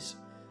abilities.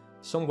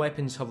 Some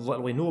weapons have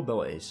literally no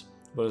abilities,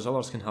 whereas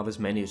others can have as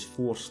many as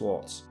 4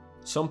 slots.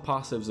 Some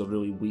passives are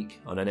really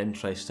weak and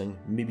uninteresting,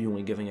 maybe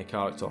only giving a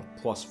character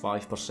plus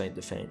 5%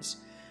 defense,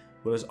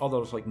 whereas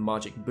others like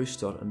Magic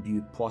Booster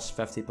imbue plus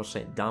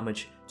 50%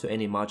 damage to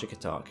any magic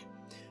attack.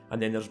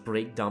 And then there's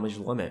Break Damage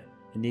Limit,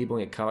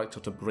 enabling a character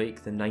to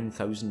break the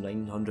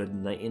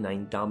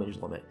 9,999 damage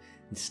limit,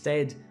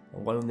 instead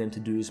allowing them to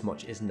do as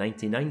much as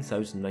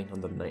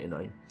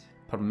 99,999,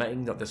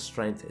 permitting that their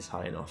strength is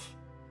high enough.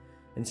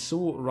 And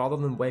so, rather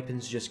than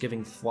weapons just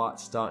giving flat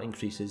stat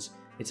increases,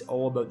 it's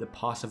all about the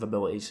passive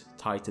abilities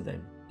tied to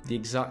them. The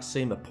exact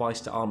same applies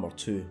to armour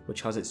too,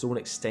 which has its own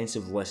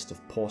extensive list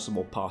of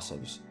possible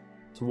passives.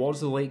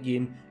 Towards the late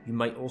game, you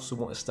might also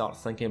want to start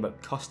thinking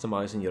about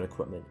customising your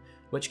equipment,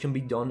 which can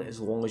be done as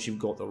long as you've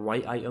got the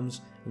right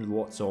items and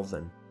lots of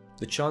them.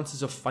 The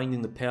chances of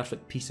finding the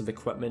perfect piece of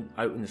equipment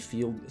out in the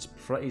field is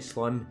pretty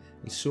slim,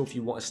 and so if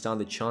you want to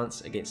stand a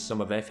chance against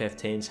some of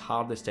FF10's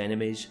hardest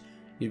enemies,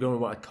 you're going to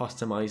want to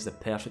customise the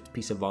perfect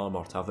piece of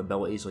armour to have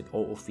abilities like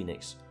Auto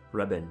Phoenix,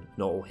 Ribbon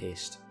and Auto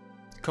Haste.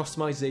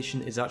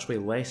 Customisation is actually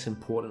less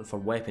important for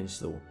weapons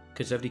though,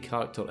 because every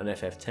character in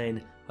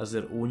FF10 has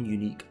their own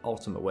unique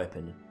ultimate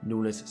weapon,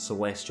 known as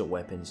Celestial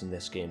weapons in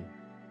this game.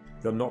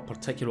 They're not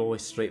particularly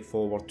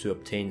straightforward to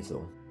obtain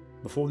though.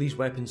 Before these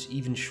weapons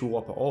even show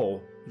up at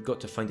all, you've got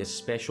to find a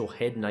special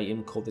hidden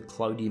item called the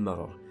Cloudy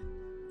Mirror.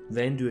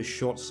 Then do a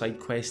short side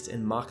quest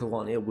in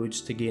Macalania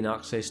Woods to gain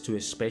access to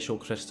a special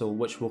crystal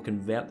which will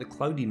convert the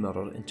Cloudy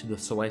Mirror into the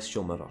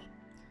Celestial Mirror.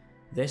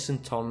 This in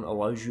turn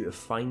allows you to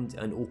find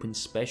and open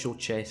special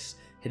chests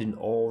hidden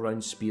all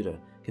around Spira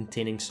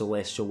containing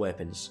celestial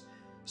weapons.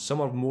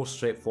 Some are more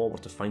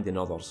straightforward to find than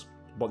others,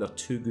 but they're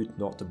too good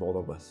not to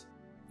bother with.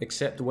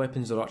 Except the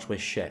weapons are actually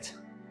shit.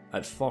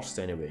 At first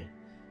anyway.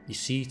 You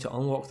see, to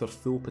unlock their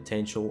full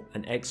potential,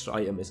 an extra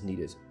item is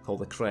needed,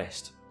 called a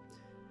crest.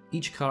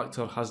 Each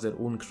character has their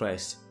own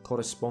crest,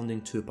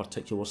 corresponding to a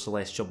particular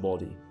celestial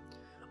body.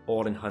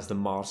 Auron has the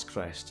Mars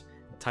crest,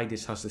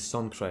 Tidus has the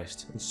Sun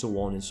crest, and so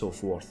on and so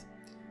forth.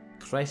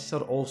 Crests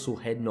are also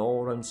hidden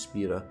all around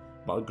Spira,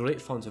 but are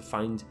great fun to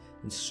find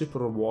and super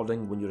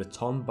rewarding when you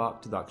return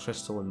back to that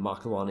crystal in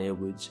Macalania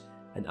Woods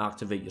and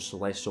activate your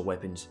celestial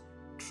weapon's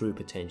true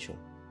potential.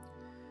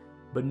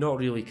 But not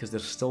really, because they're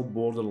still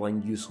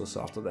borderline useless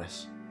after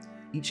this.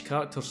 Each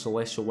character's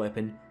celestial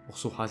weapon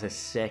also has a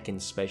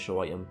second special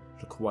item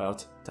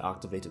required to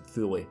activate it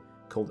fully,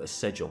 called a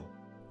sigil.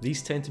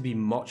 These tend to be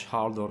much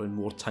harder and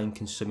more time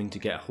consuming to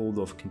get a hold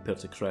of compared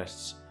to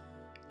crests.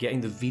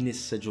 Getting the Venus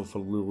sigil for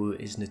Lulu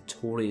is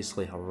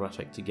notoriously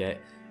horrific to get,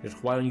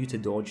 requiring you to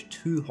dodge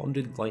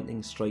 200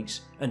 lightning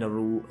strikes in a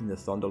row in the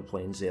Thunder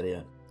Plains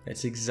area.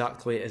 It's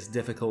exactly as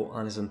difficult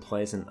and as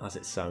unpleasant as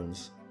it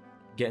sounds.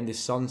 Getting the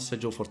Sun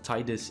sigil for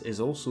Tidus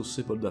is also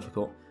super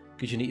difficult,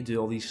 because you need to do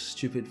all these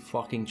stupid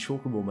fucking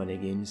chocobo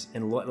minigames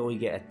and literally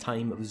get a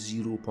time of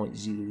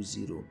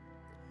 0.00.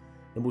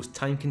 The most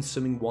time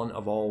consuming one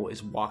of all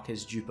is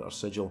Wakka's Jupiter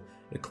sigil,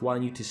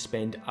 requiring you to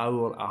spend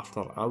hour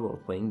after hour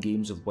playing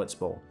games of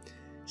Blitzball.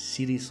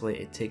 Seriously,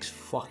 it takes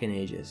fucking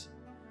ages.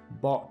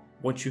 But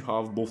once you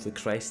have both the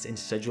crest and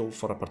sigil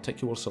for a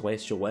particular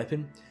celestial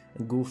weapon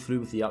and go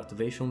through with the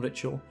activation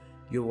ritual,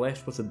 you're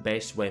left with the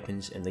best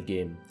weapons in the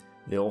game.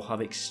 They all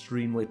have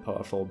extremely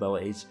powerful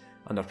abilities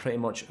and are pretty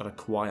much a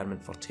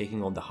requirement for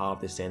taking on the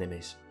hardest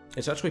enemies.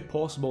 It's actually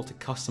possible to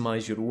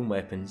customise your own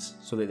weapons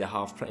so that they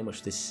have pretty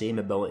much the same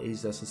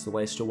abilities as the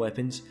celestial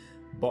weapons,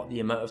 but the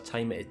amount of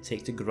time it'd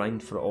take to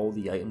grind for all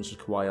the items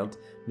required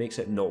makes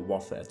it not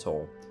worth it at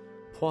all.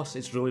 Plus,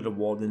 it's really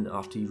rewarding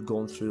after you've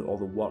gone through all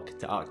the work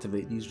to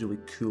activate these really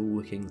cool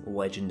looking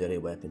legendary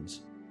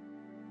weapons.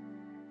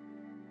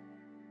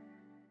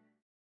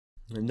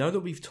 And now that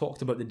we've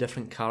talked about the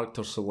different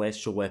character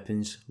celestial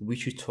weapons, we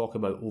should talk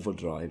about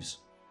overdrives.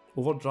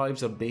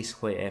 Overdrives are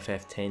basically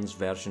FF10's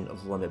version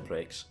of limit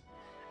breaks.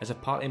 As a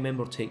party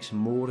member takes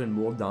more and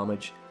more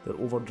damage, their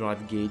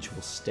overdrive gauge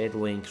will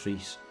steadily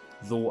increase,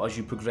 though as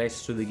you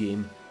progress through the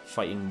game,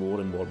 fighting more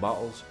and more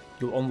battles,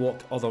 you'll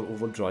unlock other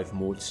overdrive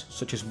modes,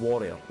 such as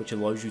Warrior, which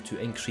allows you to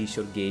increase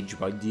your gauge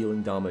by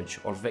dealing damage,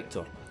 or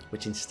Victor,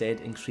 which instead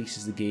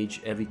increases the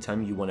gauge every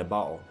time you win a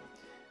battle.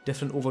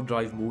 Different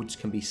overdrive modes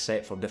can be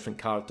set for different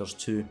characters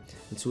too,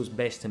 and so it's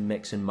best to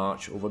mix and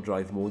match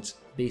overdrive modes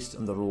based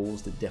on the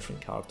roles that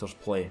different characters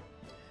play.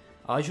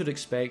 As you'd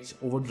expect,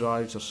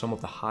 overdrives are some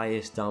of the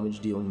highest damage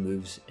dealing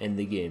moves in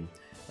the game,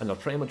 and are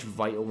pretty much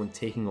vital when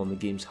taking on the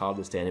game's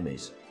hardest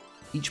enemies.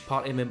 Each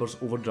party member's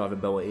overdrive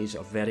abilities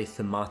are very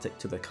thematic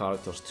to their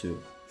characters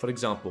too. For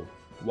example,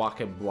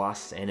 Wakka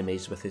blasts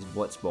enemies with his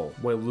Blitzball,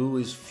 while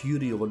Lulu's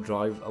Fury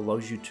overdrive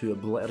allows you to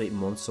obliterate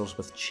monsters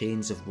with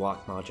chains of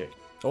black magic.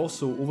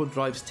 Also,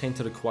 overdrives tend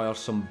to require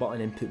some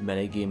button input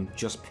minigame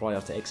just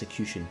prior to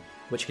execution,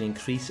 which can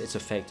increase its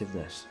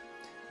effectiveness.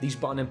 These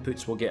button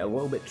inputs will get a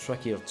little bit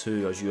trickier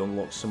too as you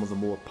unlock some of the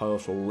more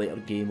powerful later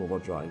game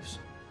overdrives.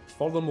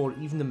 Furthermore,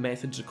 even the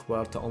methods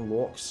required to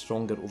unlock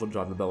stronger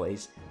overdrive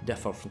abilities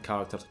differ from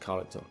character to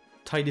character.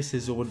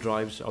 Tidus's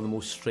overdrives are the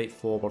most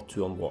straightforward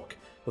to unlock,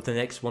 with the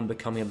next one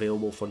becoming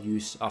available for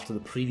use after the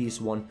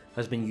previous one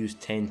has been used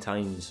 10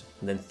 times,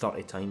 and then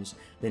 30 times,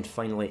 then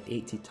finally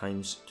 80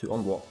 times to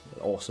unlock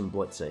the awesome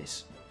Blitz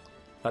Ace.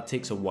 That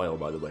takes a while,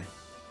 by the way.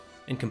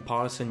 In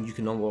comparison, you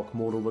can unlock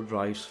more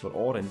overdrives for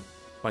Auron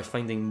by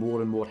finding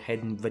more and more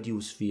hidden video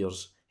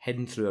spheres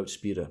hidden throughout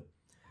Spira.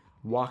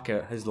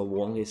 Wakka has the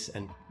longest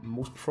and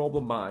most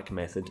problematic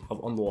method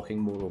of unlocking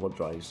more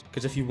overdrives,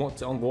 because if you want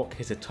to unlock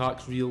his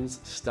attack reels,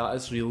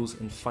 status reels,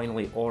 and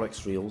finally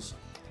Oryx reels,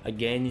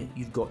 again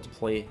you've got to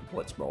play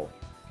Blitzball.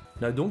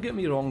 Now don't get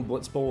me wrong,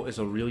 Blitzball is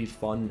a really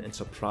fun and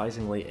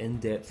surprisingly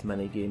in-depth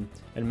minigame,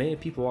 and many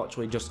people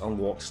actually just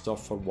unlock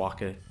stuff for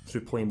Wakka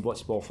through playing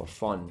Blitzball for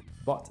fun,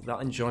 but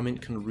that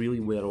enjoyment can really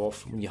wear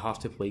off when you have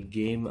to play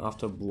game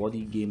after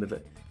bloody game of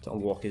it to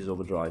unlock his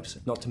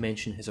overdrives, not to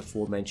mention his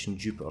aforementioned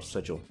Jupiter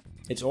sigil.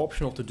 It's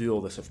optional to do all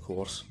this of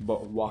course,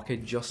 but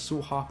Wakka just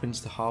so happens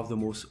to have the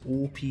most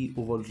OP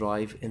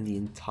overdrive in the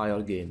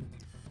entire game,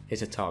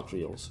 his attack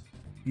reels.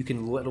 You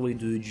can literally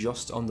do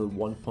just under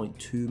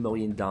 1.2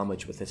 million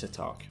damage with this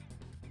attack.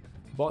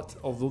 But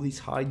although these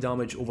high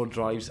damage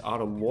overdrives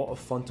are a lot of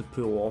fun to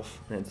pull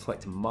off and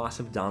inflict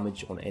massive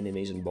damage on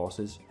enemies and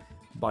bosses,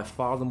 by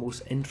far the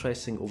most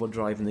interesting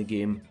overdrive in the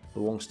game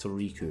belongs to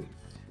Riku,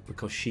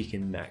 because she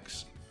can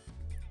mix.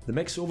 The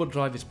mix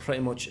overdrive is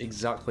pretty much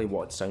exactly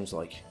what it sounds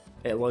like.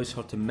 It allows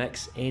her to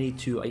mix any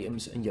two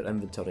items in your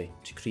inventory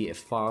to create a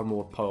far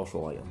more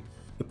powerful item.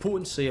 The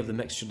potency of the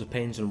mixture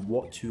depends on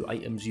what two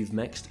items you've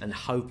mixed and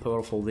how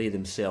powerful they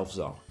themselves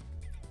are.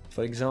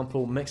 For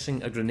example,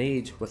 mixing a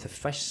grenade with a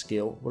fish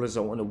scale will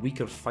result in a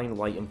weaker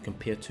final item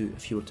compared to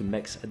if you were to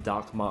mix a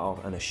dark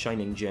matter and a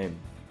shining gem.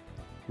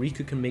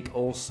 Riku can make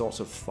all sorts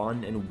of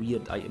fun and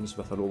weird items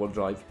with her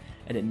overdrive,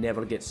 and it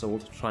never gets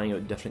old trying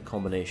out different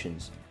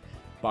combinations.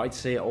 But I'd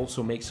say it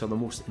also makes her the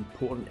most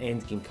important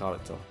endgame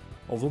character.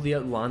 Although the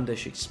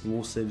outlandish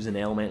explosives and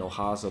elemental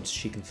hazards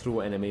she can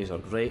throw at enemies are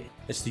great,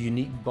 it's the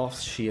unique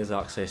buffs she has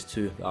access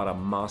to that are a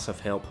massive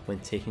help when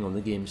taking on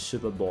the game's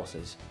super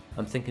bosses.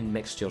 I'm thinking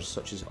mixtures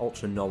such as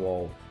Ultra Null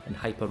All and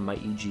Hyper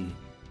Mighty G.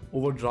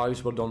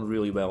 Overdrives were done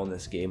really well in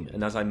this game,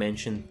 and as I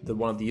mentioned, they're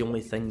one of the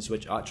only things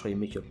which actually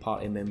make your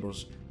party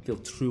members feel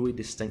truly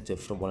distinctive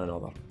from one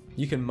another.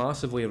 You can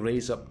massively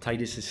raise up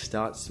Tidus's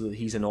stats so that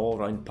he's an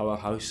all-round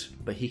powerhouse,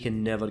 but he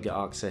can never get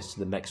access to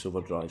the mix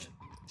overdrive.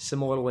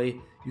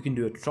 Similarly, you can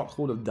do a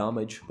truckload of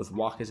damage with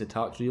Wakka's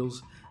attack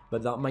reels,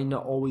 but that might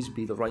not always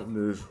be the right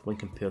move when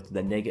compared to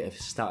the negative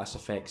status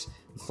effects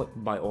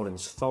inflicted by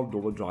Auron's third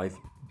overdrive,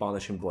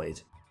 Banishing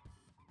Blade.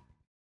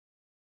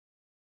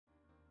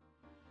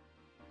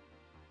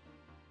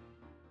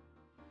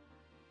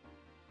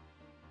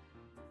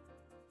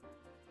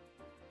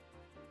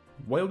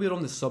 While we're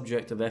on the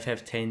subject of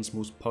FF10's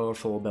most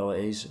powerful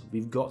abilities,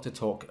 we've got to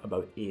talk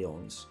about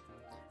Aeons.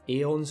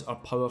 Aeons are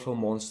powerful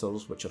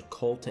monsters which are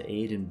called to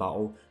aid in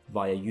battle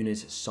via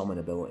Yuna's summon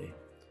ability.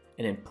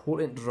 An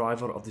important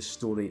driver of the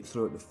story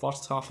throughout the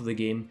first half of the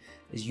game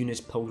is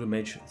Yuna's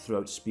pilgrimage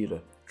throughout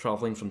Spira,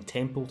 travelling from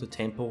temple to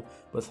temple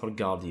with her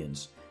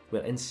guardians,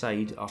 where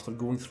inside, after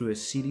going through a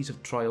series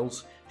of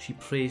trials, she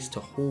prays to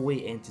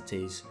holy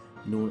entities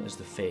known as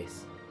the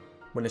Faith.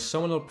 When a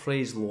summoner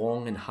prays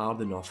long and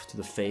hard enough to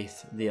the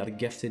Faith, they are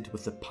gifted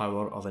with the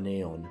power of an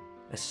Aeon.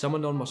 A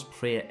summoner must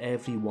pray at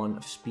every one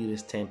of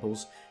Spira's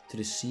temples to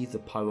receive the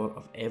power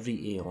of every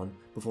Aeon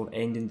before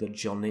ending their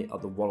journey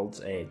at the world's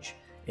edge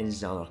in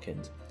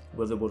Zanarkand,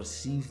 where they will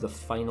receive the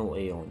final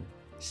Aeon,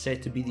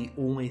 said to be the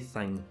only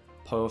thing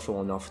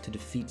powerful enough to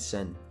defeat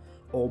Sin,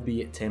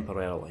 albeit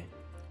temporarily.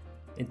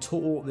 In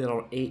total, there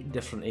are 8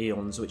 different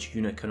Aeons which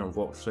Yuna can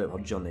unlock throughout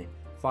her journey,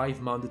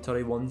 5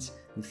 mandatory ones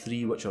and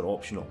 3 which are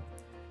optional.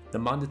 The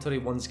mandatory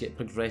ones get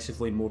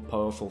progressively more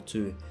powerful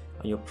too,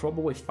 and you'll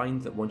probably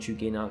find that once you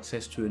gain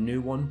access to a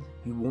new one,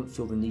 you won't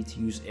feel the need to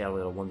use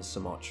earlier ones so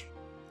much.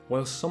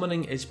 While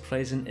summoning is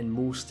present in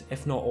most,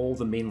 if not all,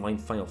 the mainline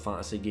Final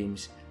Fantasy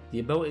games, the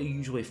ability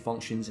usually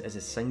functions as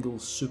a single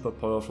super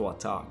powerful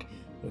attack,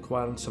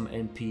 requiring some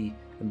MP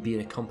and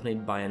being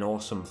accompanied by an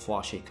awesome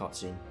flashy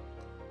cutscene.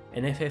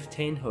 In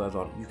FF10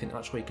 however, you can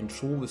actually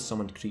control the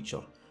summoned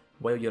creature,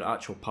 while your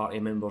actual party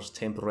members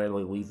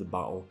temporarily leave the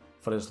battle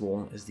for as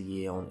long as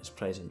the Aeon is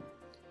present.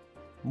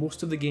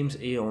 Most of the game's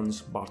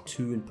Aeons, bar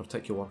 2 in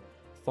particular,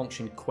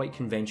 function quite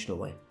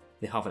conventionally.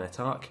 They have an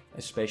attack,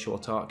 a special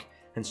attack,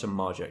 and some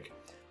magic,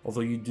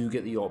 although you do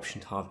get the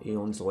option to have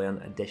Aeons learn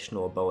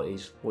additional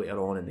abilities later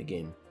on in the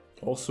game.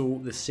 Also,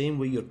 the same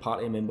way your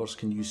party members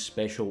can use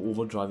special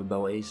overdrive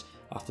abilities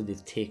after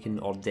they've taken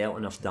or dealt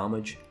enough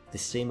damage, the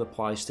same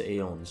applies to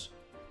Aeons.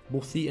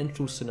 Both the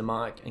intro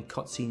cinematic and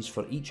cutscenes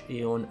for each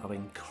Aeon are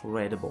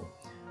incredible.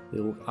 They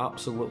look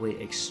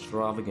absolutely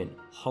extravagant,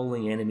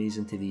 hurling enemies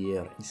into the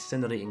air,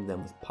 incinerating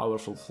them with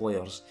powerful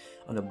flares,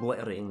 and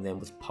obliterating them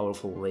with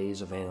powerful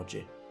rays of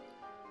energy.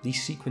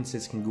 These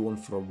sequences can go on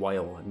for a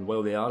while, and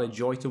while they are a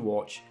joy to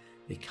watch,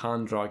 they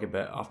can drag a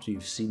bit after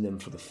you've seen them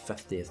for the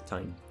 50th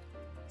time.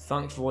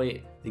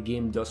 Thankfully, the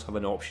game does have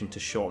an option to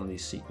shorten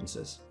these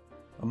sequences.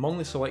 Among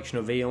the selection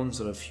of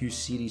Aeons are a few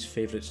series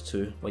favourites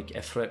too, like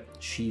Ifrit,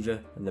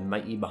 Shiva and the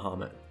mighty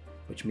Bahamut,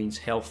 which means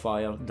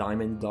Hellfire,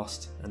 Diamond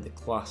Dust and the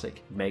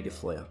classic Mega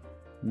Flare.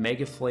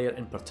 Mega Flare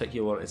in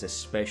particular is a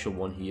special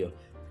one here,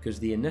 because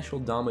the initial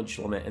damage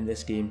limit in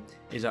this game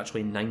is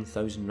actually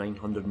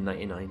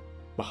 9,999.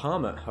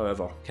 Bahamut,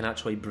 however, can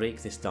actually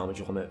break this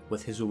damage limit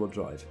with his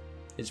overdrive.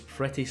 It's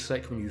pretty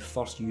sick when you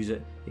first use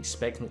it,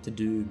 expecting it to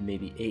do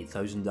maybe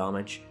 8,000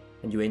 damage,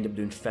 and you end up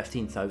doing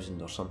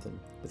 15,000 or something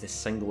with a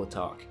single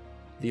attack.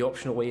 The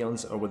optional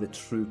Aeons are where the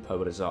true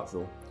power is at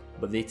though,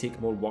 but they take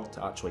more work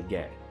to actually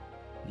get.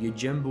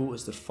 Yojimbo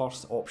is the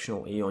first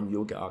optional Aeon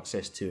you'll get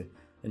access to,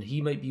 and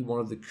he might be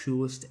one of the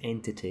coolest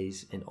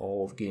entities in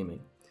all of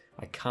gaming.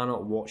 I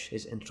cannot watch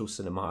his intro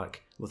cinematic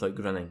without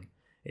grinning.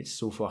 It's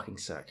so fucking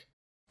sick.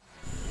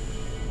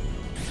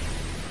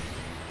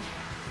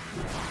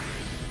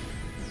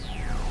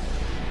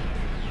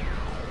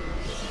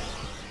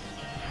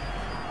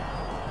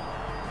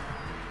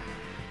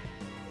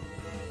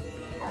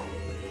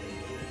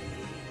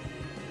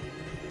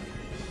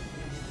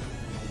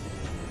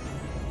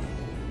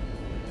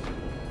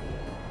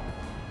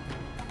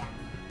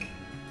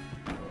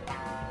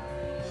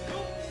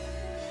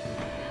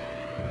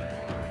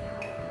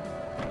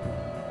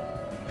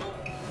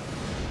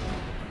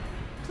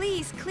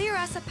 Please clear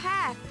us a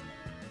path.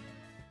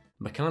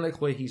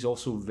 Mechanically, he's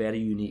also very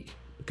unique,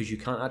 because you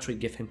can't actually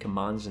give him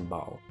commands in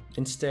battle.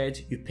 Instead,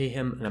 you pay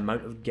him an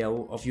amount of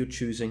gil of your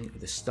choosing at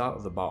the start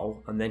of the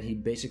battle, and then he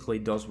basically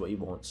does what he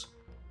wants.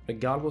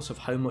 Regardless of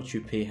how much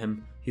you pay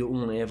him, he'll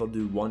only ever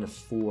do one of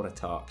 4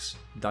 attacks: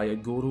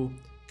 Diagoro,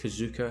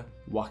 Kazuka,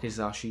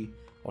 Wakizashi,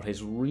 or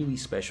his really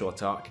special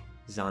attack,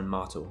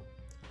 Zanmato.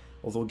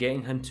 Although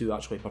getting him to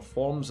actually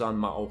perform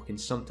Zanmato can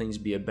sometimes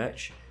be a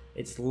bitch,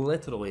 it's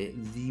literally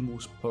the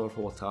most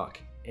powerful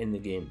attack in the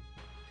game.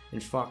 In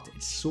fact,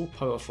 it's so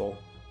powerful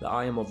that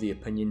I am of the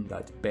opinion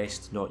that it's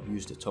best not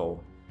used at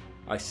all.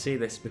 I say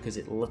this because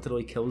it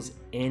literally kills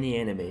any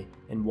enemy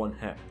in one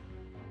hit.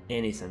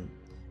 Anything.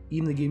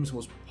 Even the game's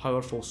most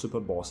powerful super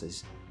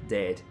bosses,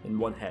 dead in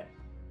one hit,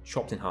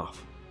 chopped in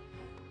half.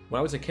 When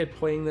I was a kid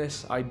playing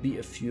this, I beat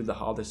a few of the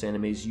hardest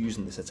enemies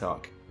using this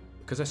attack,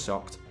 because I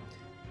sucked.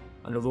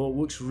 And although it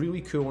looks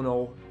really cool and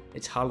all,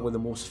 it's hardly the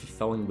most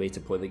fulfilling way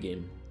to play the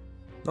game.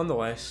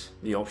 Nonetheless,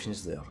 the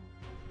option's there.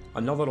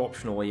 Another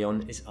optional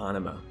Aeon is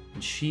Anima,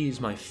 and she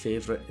is my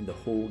favourite in the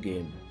whole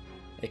game.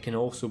 It can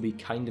also be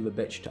kind of a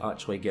bitch to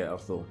actually get her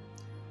though.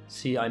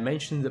 See, I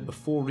mentioned that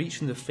before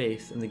reaching the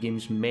faith in the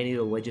game's many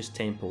religious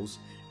temples,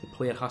 the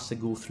player has to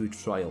go through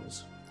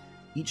trials.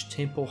 Each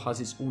temple has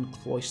its own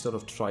cloister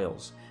of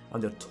trials,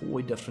 and they're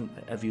totally different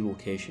at every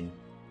location,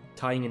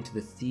 tying into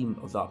the theme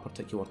of that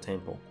particular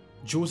temple.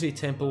 Jose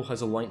Temple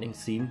has a lightning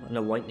theme and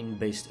a lightning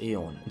based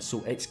Aeon, and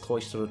so its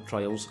cloister of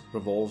trials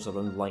revolves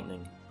around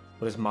lightning,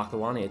 whereas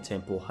Macalania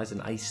Temple has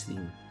an ice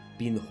theme,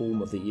 being the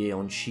home of the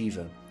Aeon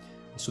Shiva,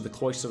 and so the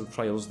cloister of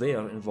trials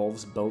there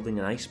involves building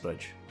an ice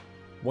bridge.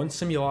 One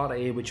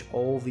similarity which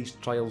all these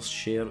trials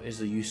share is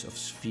the use of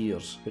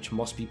spheres, which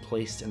must be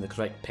placed in the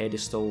correct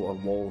pedestal or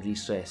wall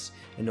recess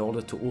in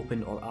order to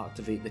open or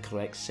activate the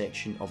correct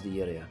section of the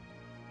area.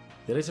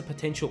 There is a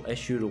potential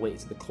issue related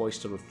to the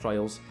cloister of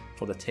trials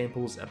for the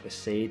temples at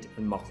Besaid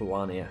and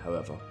Macalania,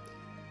 however.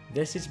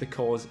 This is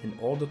because in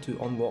order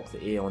to unlock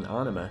the Aeon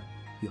Anima,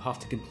 you have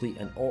to complete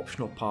an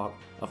optional part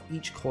of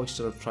each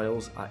cloister of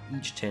trials at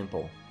each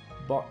temple,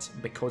 but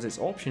because it's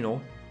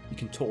optional, you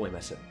can totally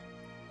miss it.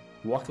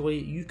 Luckily,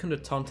 you can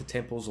return to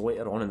temples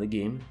later on in the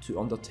game to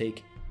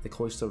undertake the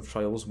cloister of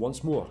trials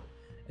once more,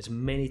 as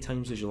many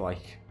times as you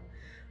like.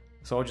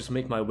 So I'll just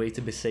make my way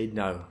to Besaid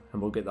now, and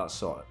we'll get that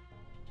sorted.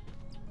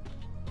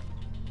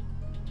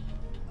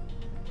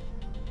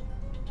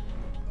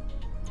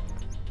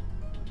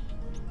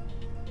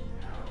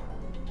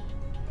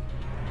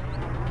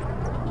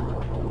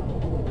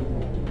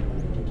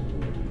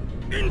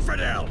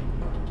 Infidel!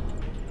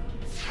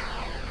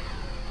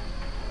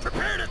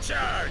 Prepare to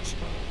charge!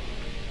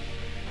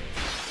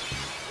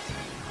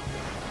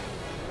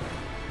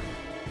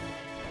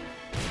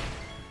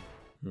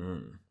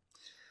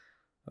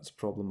 That's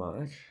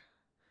problematic.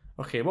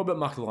 Okay, what about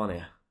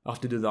Macalania? I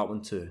have to do that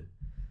one too.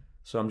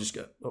 So I'm just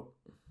gonna... Oh.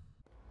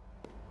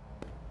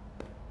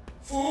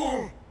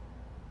 Fool!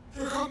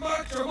 To come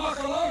back to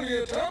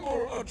Macalania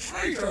Temple, a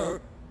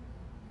traitor!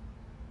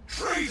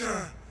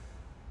 Traitor!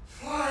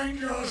 Find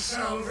your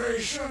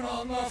salvation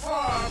on the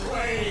far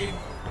plane!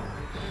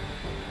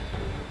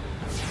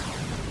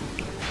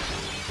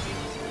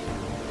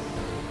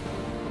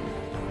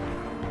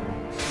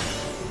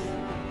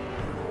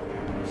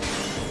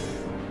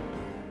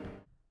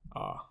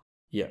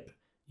 Yep.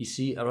 You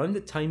see, around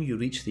the time you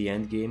reach the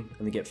endgame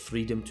and they get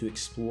freedom to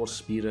explore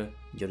Spira,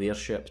 your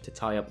airship, to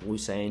tie up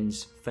loose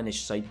ends,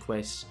 finish side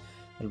quests,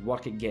 and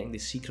work at getting the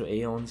secret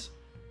Aeons,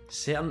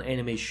 certain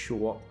enemies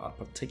show up at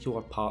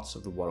particular parts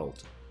of the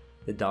world,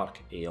 the Dark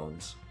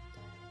Aeons.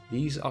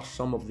 These are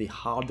some of the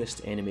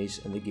hardest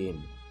enemies in the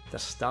game. Their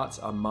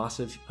stats are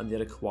massive and they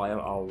require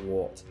a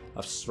lot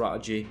of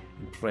strategy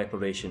and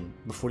preparation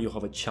before you'll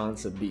have a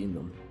chance at beating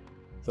them.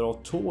 They're all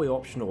totally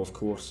optional of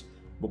course,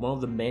 but one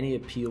of the many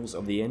appeals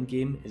of the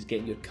endgame is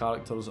getting your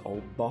characters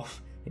all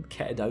buff and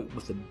kitted out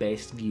with the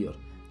best gear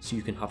so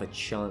you can have a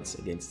chance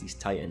against these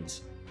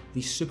titans.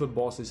 These super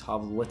bosses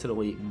have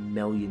literally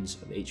millions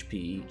of HP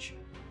each.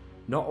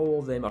 Not all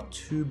of them are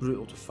too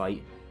brutal to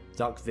fight.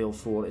 Dark Veil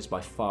 4 is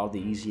by far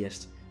the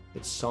easiest,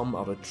 but some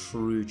are a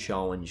true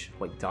challenge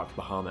like Dark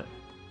Bahamut.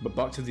 But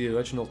back to the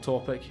original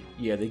topic,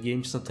 yeah, the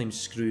game sometimes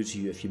screws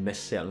you if you miss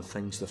certain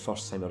things the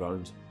first time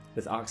around,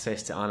 with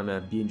access to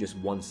anima being just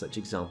one such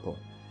example.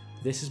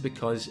 This is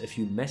because if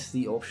you miss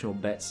the optional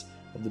bits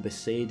of the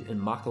Besaid and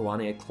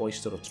Macalania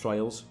Cloister of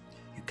Trials,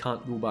 you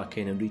can't go back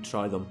in and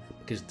retry them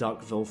because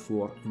Dark Veil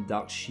 4 and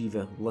Dark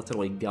Shiva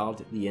literally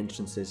guard the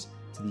entrances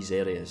to these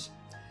areas.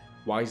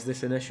 Why is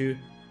this an issue?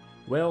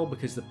 Well,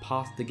 because the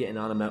path to getting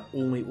anima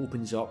only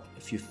opens up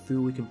if you've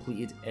fully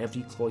completed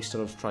every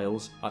Cloister of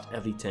Trials at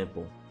every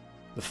temple.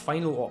 The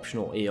final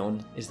optional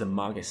Aeon is the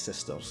Magus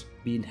Sisters,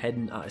 being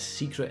hidden at a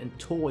secret and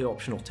totally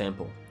optional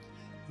temple.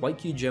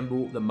 Like you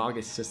Jimbo, the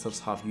Magus Sisters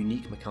have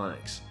unique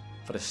mechanics.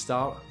 For a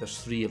start, there's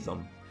 3 of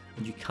them,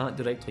 and you can't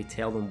directly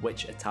tell them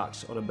which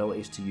attacks or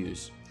abilities to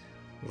use.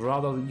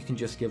 Rather, you can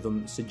just give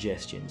them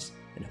suggestions,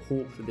 and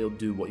hope that they'll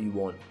do what you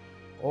want,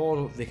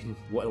 or they can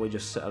literally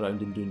just sit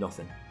around and do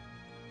nothing.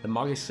 The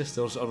Magus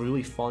Sisters are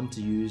really fun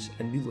to use,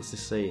 and needless to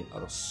say,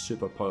 are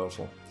super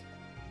powerful.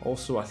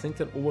 Also, I think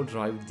their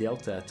Overdrive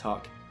Delta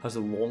attack has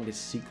the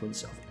longest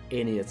sequence of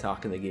any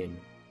attack in the game.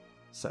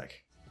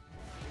 Sick.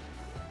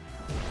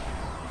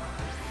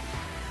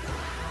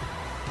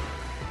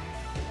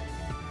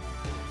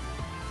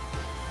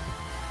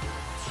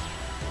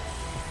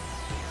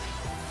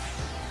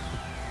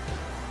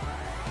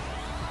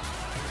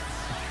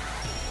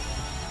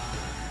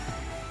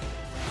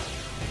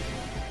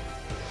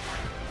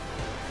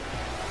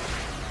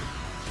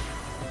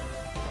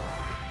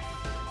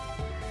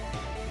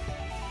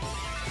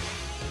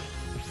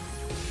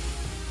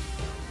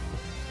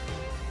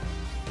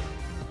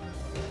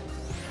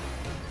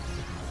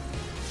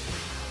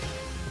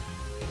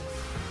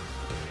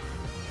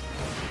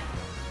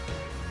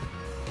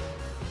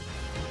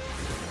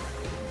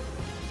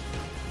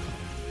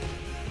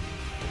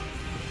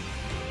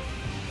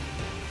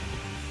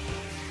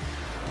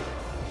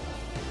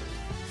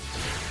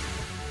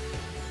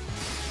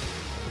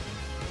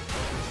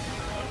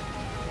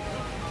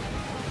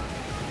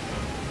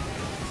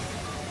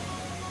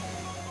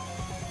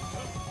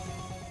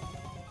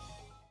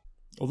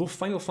 Although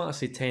Final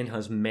Fantasy X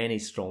has many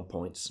strong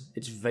points,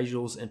 its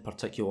visuals in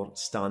particular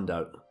stand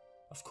out.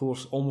 Of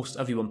course, almost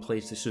everyone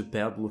plays the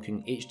superb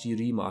looking HD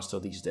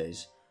remaster these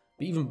days,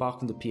 but even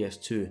back on the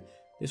PS2,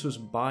 this was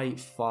by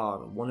far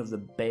one of the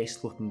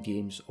best looking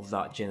games of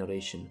that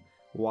generation,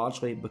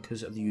 largely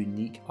because of the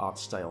unique art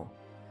style.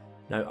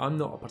 Now, I'm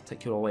not a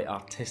particularly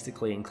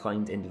artistically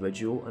inclined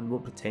individual and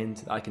won't pretend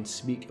that I can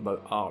speak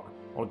about art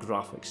or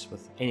graphics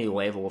with any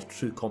level of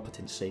true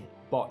competency,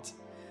 but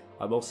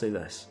I will say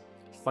this.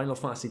 Final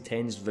Fantasy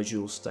X's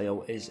visual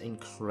style is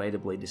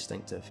incredibly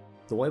distinctive.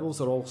 The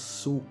levels are all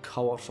so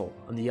colourful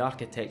and the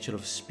architecture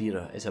of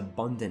Spira is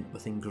abundant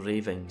with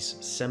engravings,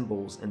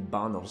 symbols and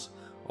banners,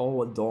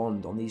 all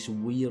adorned on these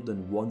weird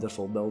and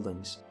wonderful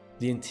buildings.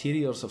 The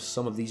interiors of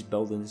some of these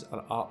buildings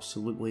are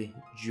absolutely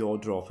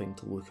jaw-dropping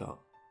to look at.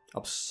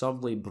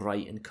 Absurdly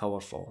bright and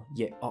colourful,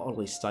 yet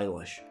utterly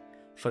stylish.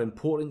 For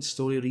important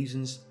story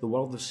reasons, the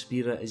world of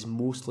Spira is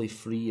mostly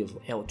free of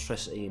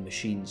electricity and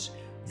machines,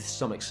 with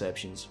some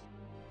exceptions.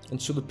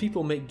 And so the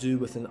people make do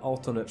with an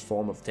alternate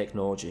form of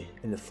technology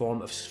in the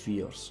form of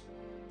spheres.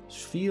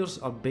 Spheres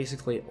are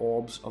basically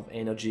orbs of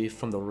energy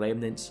from the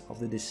remnants of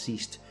the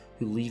deceased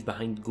who leave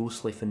behind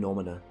ghostly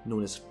phenomena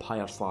known as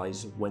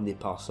fireflies when they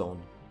pass on.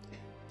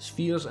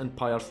 Spheres and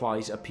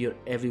fireflies appear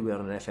everywhere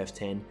in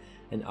FF10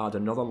 and add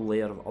another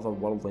layer of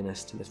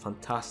otherworldliness to the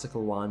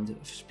fantastical land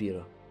of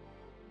Spira.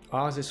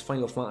 As is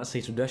Final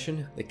Fantasy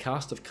tradition, the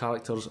cast of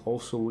characters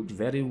also looked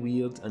very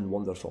weird and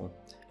wonderful,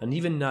 and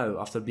even now,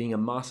 after being a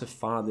massive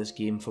fan of this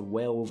game for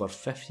well over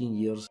 15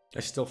 years, I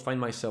still find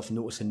myself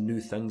noticing new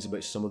things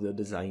about some of their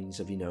designs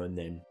every now and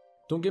then.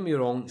 Don't get me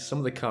wrong, some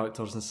of the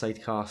characters and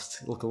side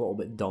cast look a little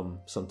bit dumb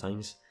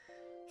sometimes.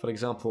 For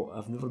example,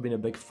 I've never been a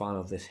big fan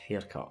of this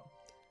haircut.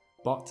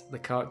 But the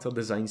character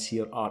designs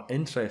here are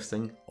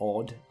interesting,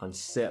 odd, and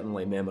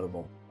certainly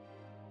memorable.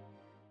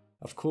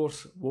 Of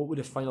course, what would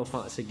a Final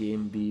Fantasy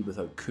game be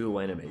without cool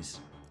enemies?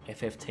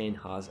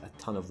 FF10 has a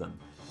ton of them,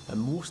 and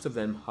most of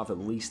them have at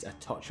least a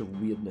touch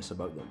of weirdness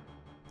about them.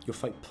 You'll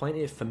find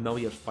plenty of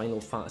familiar Final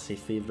Fantasy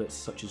favourites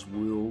such as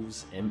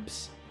wolves,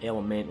 imps,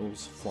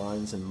 elementals,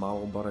 flans and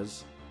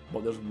malboras,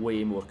 but there's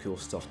way more cool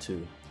stuff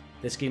too.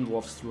 This game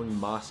loves throwing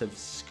massive,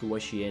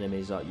 squishy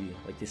enemies at you,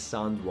 like the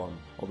Sandworm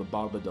or the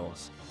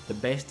Barbados. The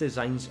best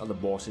designs are the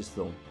bosses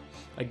though.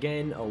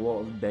 Again, a lot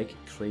of big,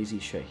 crazy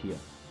shit here.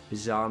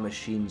 Bizarre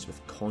machines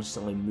with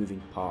constantly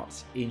moving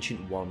parts,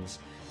 ancient worms,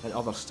 and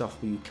other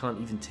stuff where you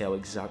can't even tell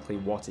exactly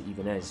what it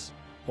even is.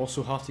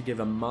 Also have to give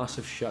a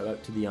massive shout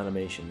out to the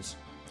animations.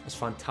 As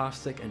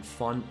fantastic and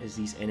fun as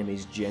these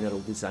enemies'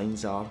 general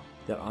designs are,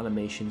 their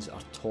animations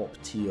are top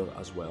tier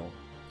as well.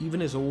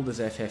 Even as old as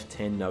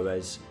FF10 now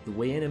is, the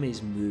way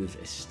enemies move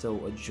is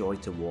still a joy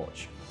to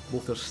watch,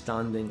 both their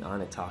standing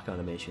and attack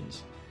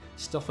animations.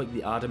 Stuff like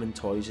the Adamant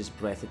Toys'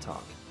 breath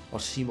attack, or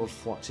Seymour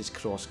Flux's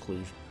cross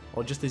cleave,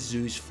 or just the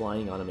Zoo's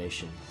flying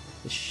animation.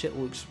 This shit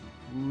looks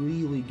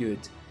really good,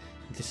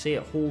 and to say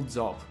it holds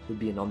up would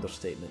be an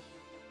understatement.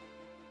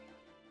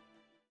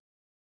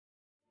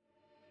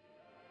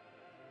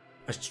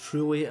 As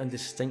truly and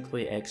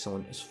distinctly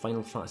excellent as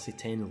Final Fantasy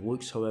X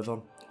looks, however,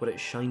 where it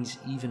shines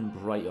even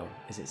brighter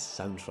is its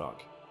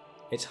soundtrack.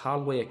 It's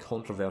hardly a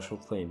controversial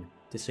claim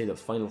to say that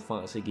Final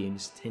Fantasy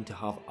games tend to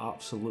have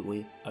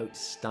absolutely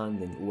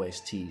outstanding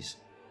OSTs.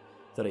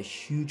 They're a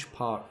huge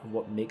part of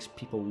what makes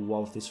people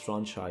love this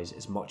franchise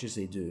as much as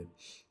they do,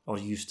 or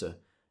used to,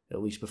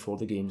 at least before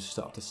the games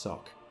start to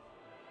suck.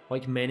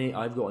 Like many,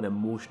 I've got an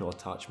emotional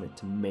attachment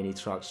to many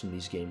tracks from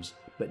these games,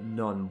 but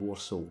none more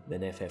so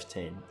than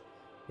FF10.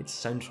 Its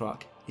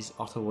soundtrack is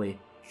utterly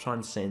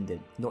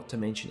transcendent, not to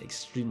mention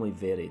extremely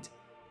varied.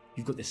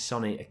 You've got the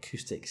sunny,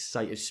 acoustic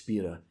Sight of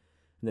Spira,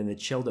 and then the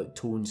chilled out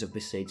tones of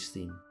Besaid's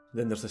theme.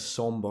 Then there's the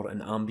sombre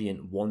and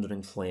ambient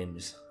Wandering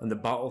Flames, and the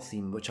battle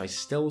theme which I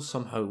still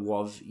somehow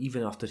love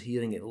even after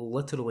hearing it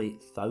literally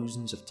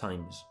thousands of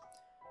times.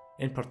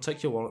 In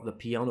particular, the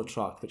piano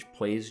track which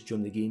plays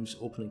during the game's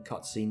opening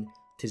cutscene,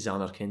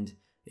 Tizanarkind,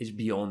 is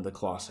beyond the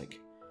classic.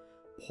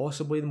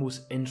 Possibly the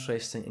most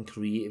interesting and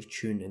creative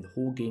tune in the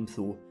whole game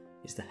though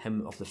is the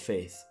Hymn of the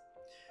Faith.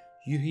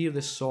 You hear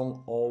this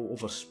song all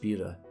over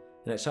Spira,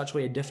 and it's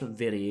actually a different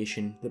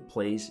variation that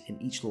plays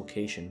in each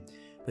location,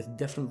 with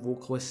different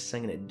vocalists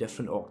singing at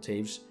different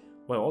octaves,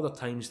 while other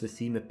times the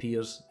theme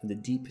appears in the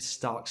deep,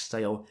 stark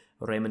style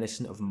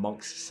reminiscent of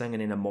monks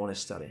singing in a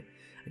monastery,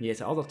 and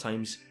yet at other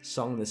times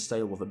sung in the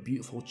style of a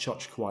beautiful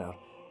church choir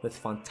with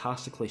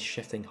fantastically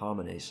shifting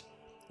harmonies.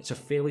 It's a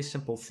fairly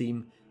simple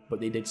theme, but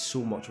they did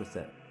so much with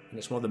it, and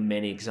it's one of the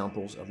many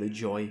examples of the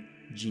joy,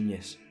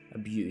 genius,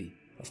 and beauty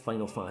of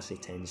Final Fantasy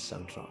X's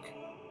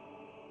soundtrack.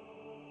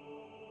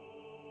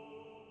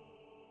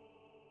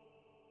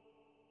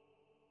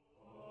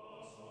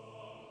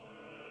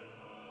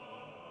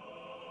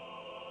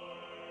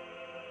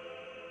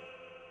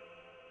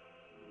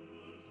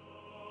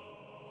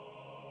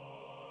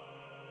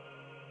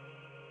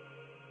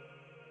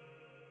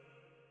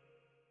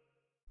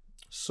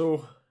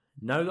 So,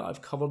 now that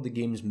I've covered the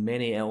game's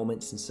many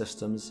elements and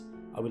systems,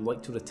 I would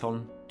like to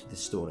return to the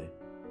story.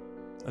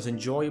 As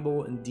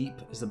enjoyable and deep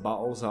as the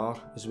battles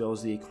are, as well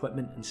as the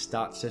equipment and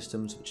stat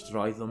systems which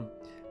drive them,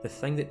 the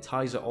thing that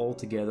ties it all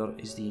together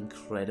is the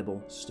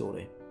incredible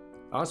story.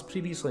 As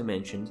previously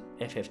mentioned,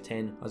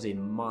 FF10 has a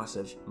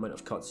massive amount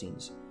of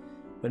cutscenes.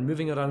 When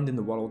moving around in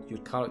the world, your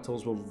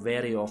characters will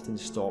very often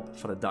stop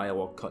for a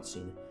dialogue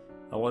cutscene,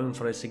 allowing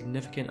for a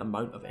significant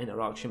amount of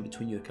interaction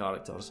between your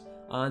characters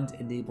and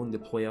enabling the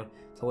player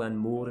to learn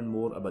more and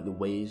more about the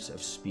ways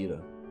of Spira.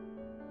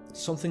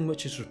 Something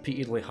which is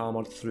repeatedly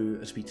hammered through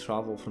as we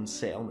travel from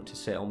settlement to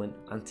settlement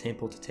and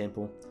temple to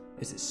temple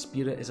is that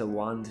Spira is a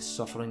land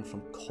suffering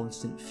from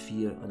constant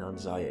fear and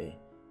anxiety.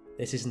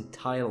 This is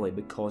entirely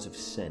because of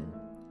sin.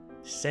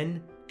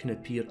 Sin can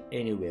appear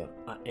anywhere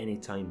at any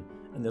time,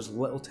 and there's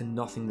little to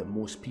nothing that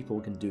most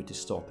people can do to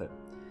stop it.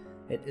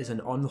 It is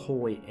an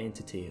unholy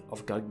entity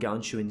of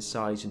gargantuan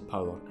size and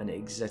power, and it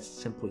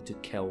exists simply to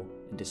kill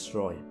and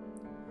destroy.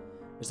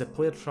 As the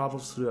player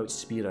travels throughout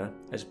Spira,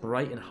 as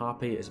bright and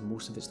happy as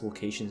most of its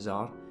locations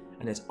are,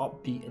 and as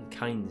upbeat and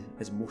kind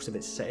as most of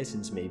its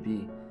citizens may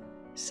be,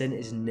 sin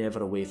is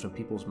never away from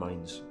people's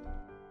minds.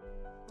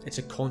 It's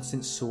a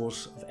constant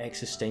source of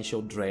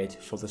existential dread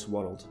for this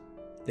world.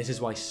 This is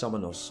why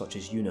summoners such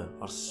as Yuna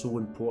are so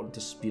important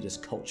to Spira's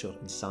culture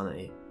and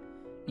sanity.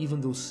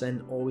 Even though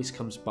sin always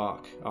comes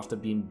back after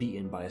being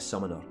beaten by a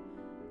summoner,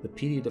 the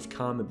period of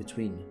calm in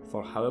between,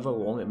 for however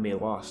long it may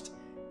last,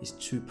 is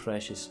too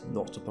precious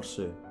not to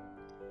pursue.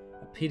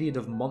 A period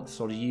of months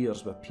or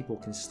years where people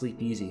can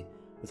sleep easy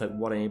without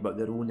worrying about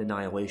their own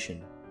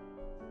annihilation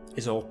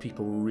is all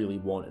people really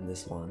want in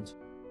this land.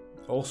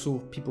 Also,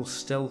 people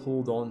still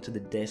hold on to the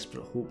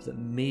desperate hope that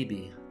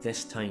maybe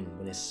this time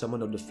when a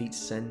summoner defeats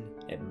sin,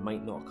 it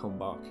might not come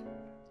back.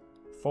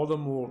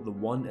 Furthermore, the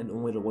one and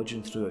only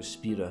religion throughout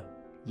Spira,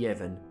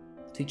 Yevon,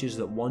 teaches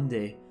that one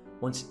day,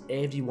 once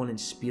everyone in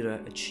Spira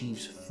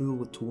achieves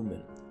full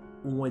atonement,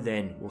 only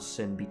then will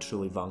sin be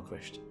truly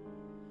vanquished.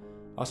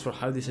 As for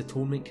how this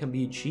atonement can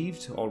be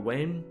achieved or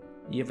when,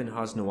 Yevon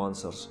has no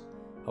answers.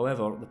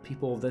 However, the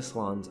people of this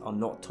land are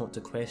not taught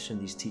to question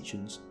these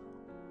teachings,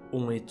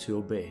 only to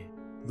obey.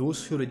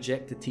 Those who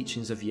reject the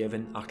teachings of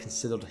Yevon are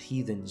considered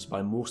heathens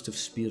by most of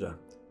Spira,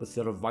 with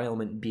their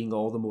revilement being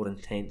all the more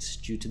intense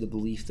due to the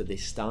belief that they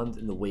stand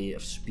in the way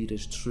of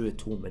Spira's true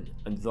atonement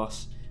and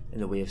thus in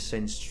the way of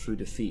sin's true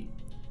defeat.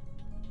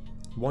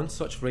 One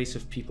such race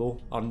of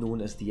people are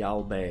known as the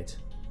Al-Bhed.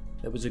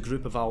 It was a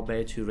group of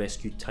Al-Bhed who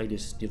rescued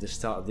Tidus near the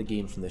start of the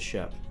game from the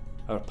ship.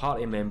 Our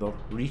party member,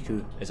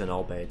 Riku, is an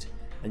Al-Bhed,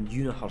 and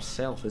Yuna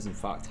herself is in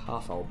fact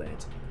half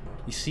Al-Bhed.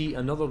 You see,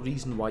 another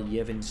reason why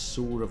Yevon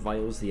so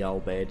reviles the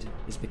Al-Bhed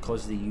is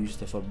because they use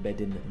the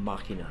forbidden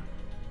Machina.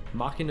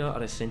 Machina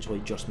are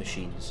essentially just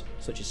machines,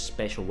 such as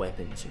special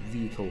weapons,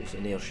 vehicles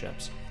and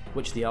airships,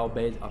 which the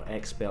Al-Bhed are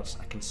experts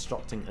at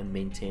constructing and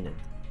maintaining.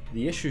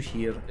 The issue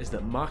here is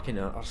that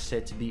Machina are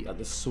said to be at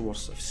the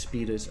source of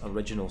Spira's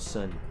original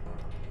sin.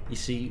 You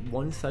see,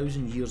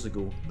 1,000 years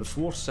ago,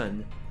 before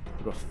sin,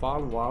 there were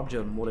far larger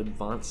and more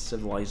advanced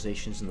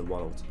civilizations in the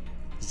world.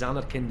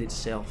 Zanarkand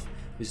itself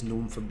was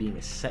known for being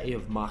a city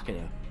of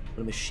Machina,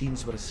 where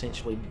machines were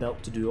essentially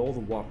built to do all the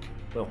work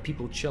while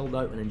people chilled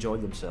out and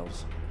enjoyed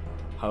themselves.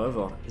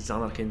 However,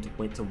 Zanarkand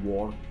went to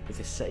war with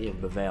the city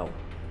of Bavel,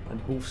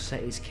 and both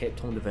cities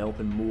kept on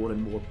developing more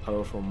and more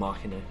powerful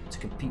Machina to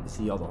compete with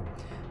the other,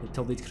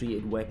 until they'd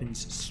created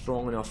weapons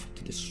strong enough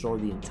to destroy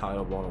the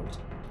entire world.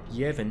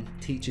 Yevon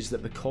teaches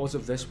that because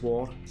of this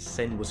war,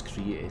 sin was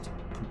created,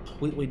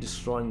 completely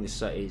destroying the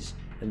cities,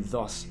 and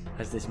thus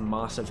has this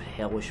massive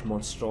hellish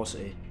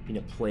monstrosity been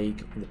a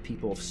plague on the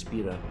people of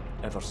Spira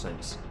ever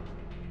since.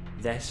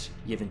 This,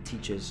 Yevon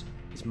teaches,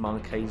 is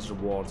mankind's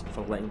reward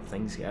for letting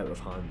things get out of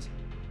hand.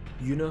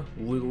 Yuna,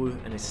 Lulu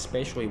and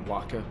especially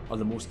Wakka are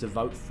the most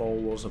devout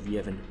followers of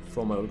Yevon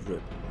from our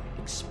group,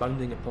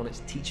 expounding upon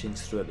its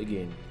teachings throughout the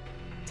game.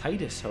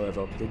 Tidus,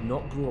 however, did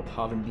not grow up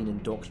having been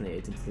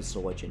indoctrinated into this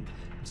religion,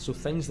 so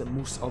things that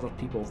most other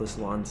people of this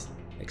land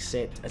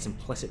accept as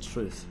implicit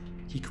truth,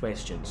 he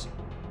questions.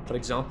 For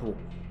example,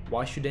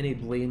 why should any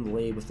blame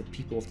lay with the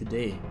people of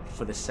today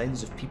for the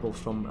sins of people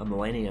from a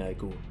millennia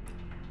ago?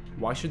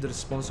 Why should the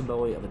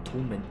responsibility of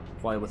atonement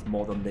lie with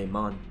modern day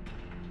man?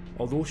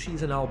 Although she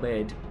is an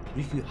Al-Bhed,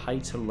 Riku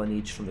hides her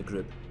lineage from the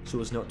group so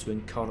as not to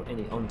incur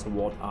any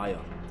untoward ire.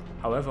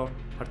 However,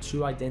 her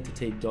true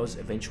identity does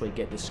eventually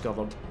get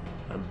discovered,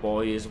 and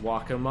boy is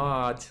Wakka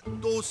mad.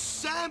 Those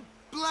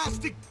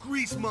sandblasted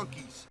grease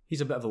monkeys!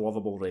 He's a bit of a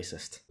lovable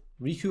racist.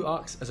 Riku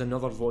acts as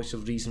another voice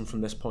of reason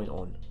from this point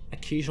on,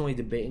 occasionally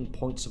debating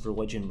points of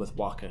religion with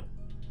Wakka.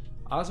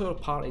 As our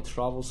party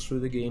travels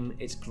through the game,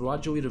 it's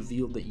gradually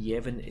revealed that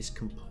Yevon is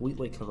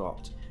completely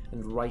corrupt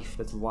and rife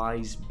with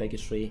lies,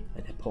 bigotry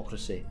and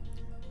hypocrisy.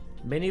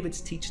 Many of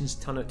its teachings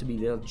turn out to be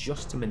there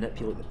just to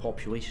manipulate the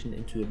population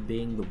into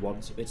obeying the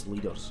words of its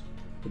leaders,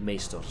 the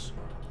Maesters.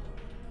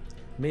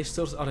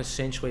 Maesters are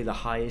essentially the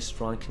highest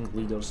ranking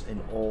leaders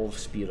in all of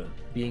Spira,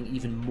 being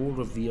even more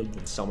revered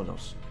than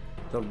summoners.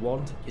 Their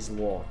word is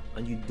law,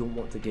 and you don't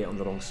want to get on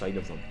the wrong side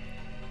of them.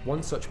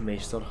 One such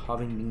Maester,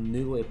 having been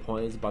newly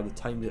appointed by the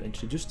time we are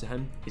introduced to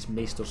him, is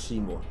Maester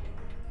Seymour.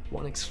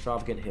 What an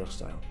extravagant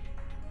hairstyle.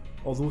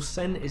 Although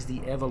sin is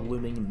the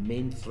ever-looming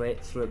main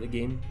threat throughout the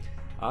game,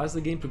 as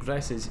the game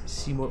progresses,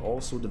 Seymour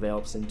also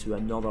develops into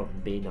another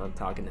Bane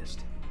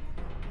antagonist.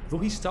 Though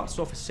he starts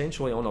off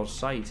essentially on our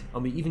side,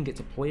 and we even get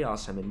to play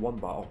as him in one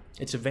battle,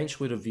 it's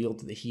eventually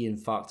revealed that he in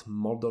fact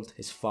murdered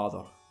his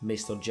father,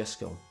 Maester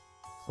Jyscal,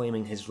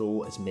 claiming his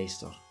role as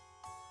Maester.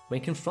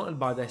 When confronted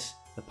by this,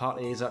 the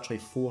party is actually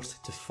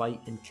forced to fight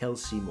and kill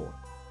Seymour.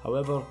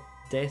 However,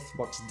 death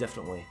works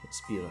differently at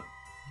Spira.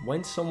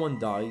 When someone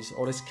dies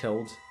or is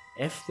killed,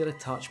 if their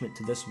attachment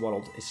to this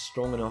world is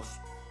strong enough,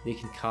 they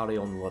can carry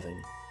on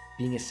living,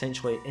 being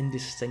essentially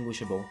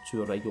indistinguishable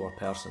to a regular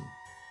person.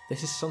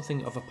 This is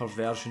something of a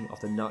perversion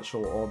of the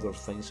natural order of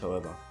things,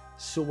 however.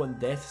 So when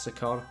deaths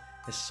occur,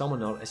 a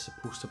summoner is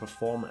supposed to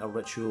perform a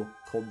ritual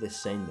called the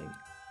Sending.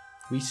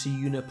 We see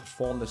Yuna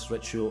perform this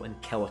ritual in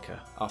Kilika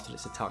after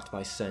it's attacked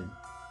by Sin,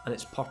 and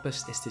its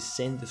purpose is to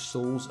send the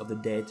souls of the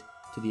dead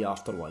to the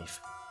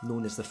afterlife,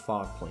 known as the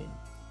Far Plane.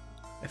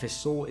 If a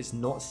soul is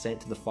not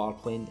sent to the Far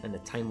Plane in a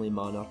timely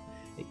manner,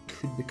 it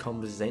could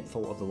become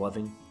resentful of the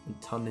living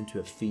and turn into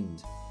a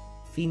fiend,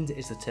 Fiend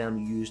is the term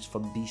used for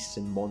beasts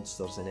and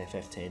monsters in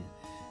FF10,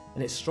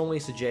 and it's strongly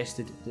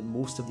suggested that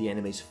most of the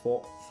enemies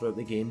fought throughout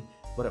the game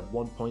were at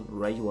one point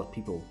regular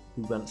people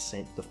who weren't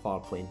sent to the far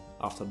plane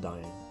after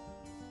dying.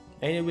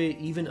 Anyway,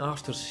 even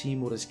after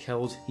Seymour is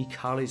killed, he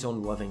carries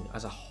on living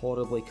as a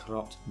horribly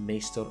corrupt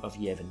Maester of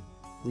Yevon,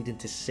 leading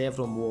to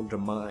several more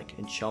dramatic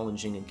and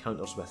challenging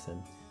encounters with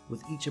him,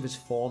 with each of his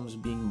forms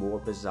being more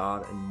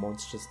bizarre and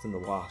monstrous than the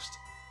last.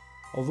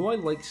 Although I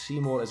like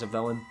Seymour as a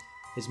villain,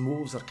 his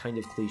motives are kind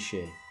of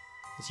cliché.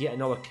 It's yet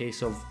another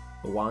case of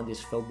the land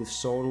is filled with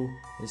sorrow,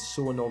 and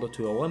so in order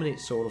to eliminate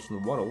sorrow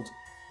from the world,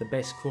 the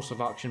best course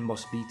of action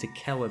must be to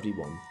kill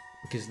everyone,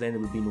 because then there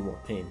would be no more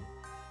pain.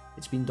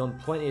 It's been done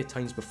plenty of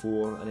times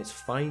before, and it's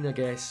fine, I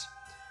guess.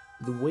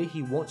 But the way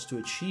he wants to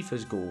achieve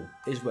his goal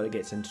is where it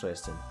gets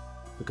interesting,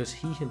 because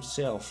he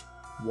himself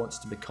wants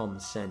to become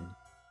Sin.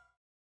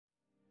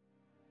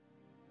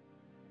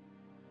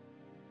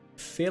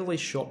 Fairly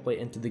shortly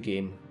into the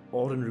game,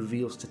 Orin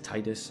reveals to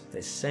Tidus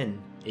that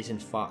Sin is in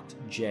fact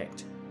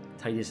Jecht,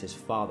 Tidus'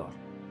 father.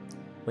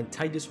 When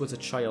Tidus was a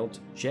child,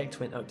 Jecht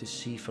went out to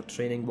sea for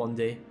training one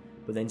day,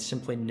 but then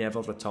simply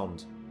never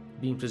returned,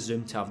 being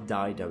presumed to have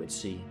died out at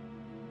sea.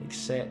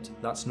 Except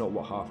that's not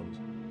what happened.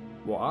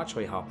 What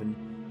actually happened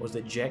was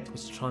that Jecht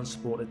was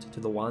transported to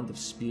the land of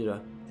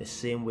Spira the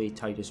same way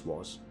Tidus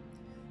was.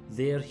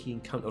 There he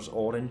encounters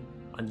Orin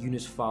and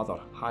Yuna's father,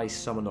 High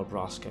Summoner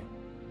Braska.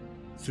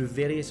 Through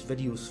various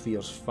video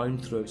spheres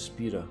found throughout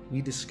Spira,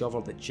 we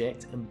discover that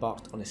Jecht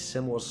embarked on a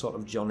similar sort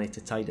of journey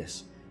to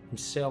Tidus,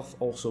 himself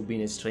also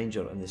being a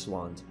stranger in this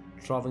land,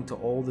 travelling to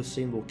all the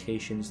same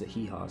locations that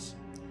he has.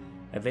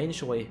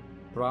 Eventually,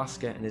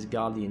 Braska and his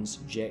guardians,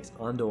 Jecht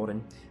and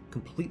Orin,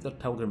 complete their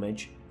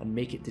pilgrimage and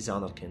make it to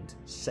Zanarkand,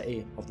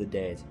 City of the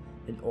Dead,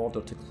 in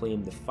order to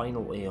claim the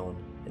final Aeon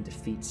and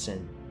defeat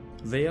Sin.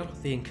 There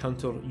they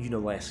encounter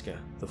Yunalesca,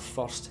 the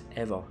first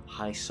ever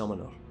High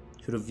Summoner,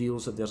 who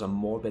reveals that there's a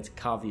morbid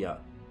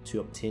caveat to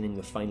obtaining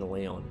the final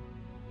Aeon.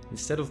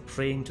 Instead of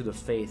praying to the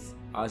faith,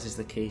 as is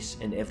the case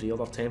in every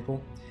other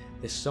temple,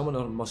 the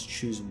Summoner must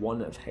choose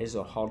one of his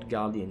or her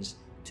guardians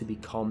to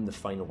become the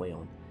final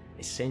Aeon,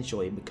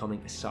 essentially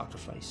becoming a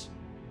sacrifice.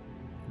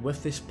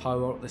 With this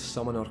power, the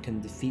Summoner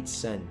can defeat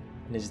Sin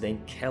and is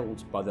then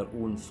killed by their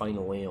own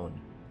final Aeon.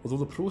 Although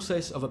the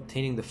process of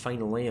obtaining the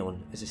final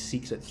Aeon is a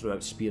secret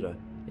throughout Spira,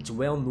 it's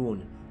well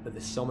known that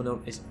the Summoner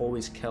is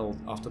always killed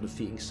after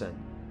defeating Sin.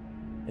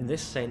 In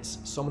this sense,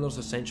 Summoners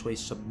essentially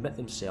submit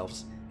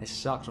themselves as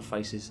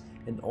sacrifices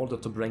in order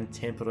to bring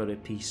temporary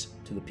peace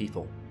to the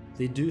people.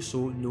 They do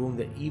so knowing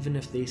that even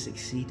if they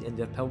succeed in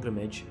their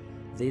pilgrimage,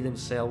 they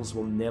themselves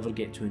will never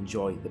get to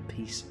enjoy the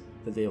peace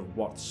that they have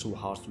worked so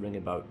hard to bring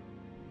about.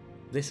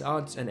 This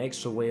adds an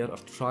extra layer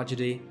of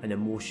tragedy and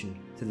emotion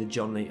to the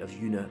journey of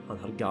Yuna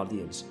and her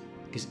guardians,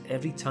 because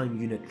every time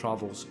Yuna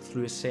travels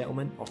through a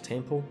settlement or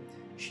temple,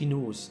 she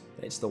knows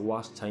that it's the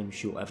last time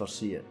she'll ever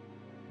see it.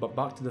 But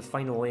back to the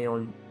final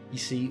Aeon, you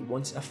see,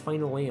 once a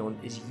final Aeon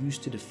is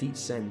used to defeat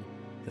Sin,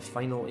 the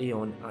final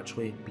Aeon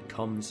actually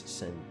becomes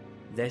Sin.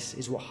 This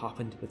is what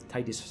happened with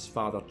Tidus'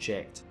 father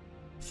Jecht.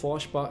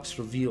 Flashbacks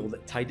reveal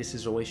that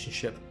Tidus'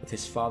 relationship with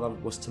his father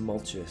was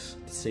tumultuous,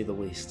 to say the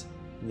least,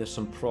 and there's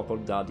some proper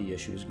daddy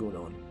issues going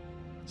on.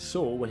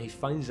 So when he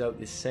finds out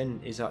that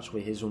Sin is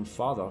actually his own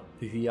father,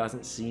 who he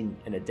hasn't seen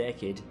in a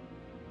decade,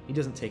 he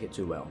doesn't take it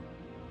too well.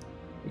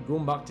 But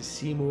going back to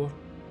Seymour,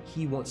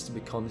 he wants to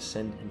become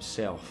Sin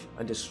himself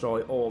and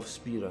destroy all of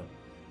Spira,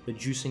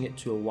 reducing it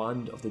to a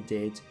land of the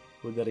dead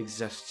where there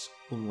exists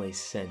only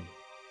Sin.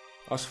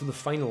 As for the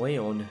final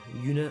Aeon,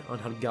 Yuna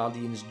and her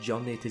guardians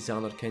journey to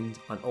Zanarkand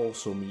and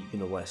also meet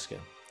Yunalesca,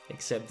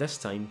 except this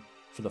time,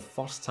 for the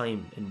first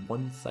time in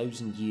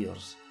 1000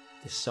 years,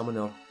 the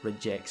Summoner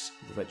rejects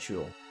the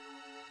ritual.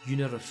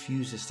 Yuna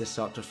refuses to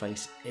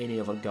sacrifice any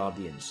of her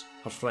guardians,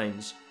 her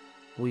friends,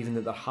 believing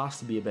that there has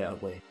to be a better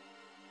way.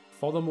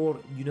 Furthermore,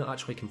 Yuna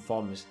actually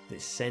confirms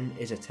that Sin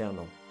is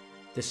eternal.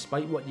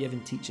 Despite what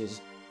Yevon teaches,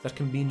 there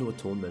can be no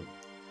atonement.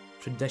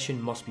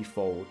 Tradition must be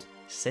followed.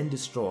 Sin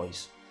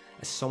destroys.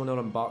 A Summoner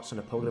embarks on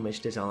a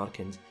pilgrimage to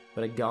Zanarkand,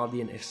 where a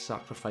guardian is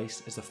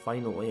sacrificed as the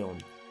final Aeon.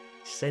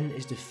 Sin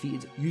is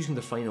defeated using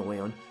the final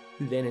Aeon,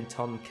 who then in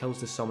turn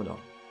kills the Summoner.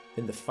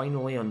 Then the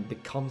final Aeon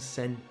becomes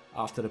Sin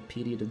after a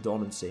period of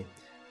dormancy,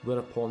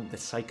 whereupon the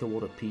cycle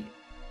will repeat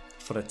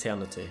for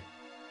eternity.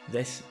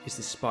 This is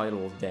the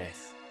spiral of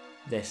death.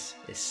 This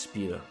is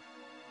Spira.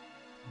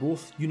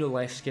 Both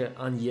Yunalesca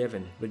and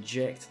Yevon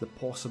reject the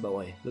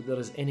possibility that there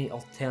is any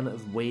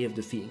alternative way of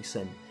defeating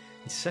Sin,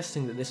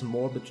 insisting that this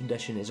morbid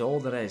tradition is all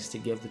there is to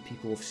give the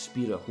people of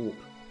Spira hope,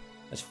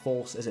 as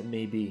false as it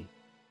may be.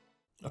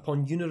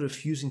 Upon Yuna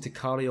refusing to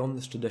carry on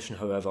this tradition,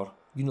 however,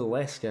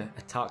 Yunalesca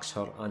attacks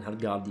her and her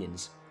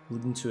guardians,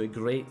 leading to a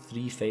great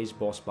three-phase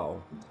boss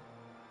battle.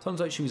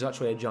 Turns out she was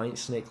actually a giant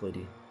snake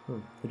lady.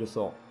 Who'd have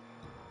thought?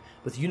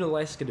 With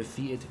Yunalesca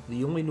defeated,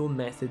 the only known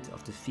method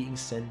of defeating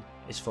Sin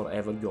is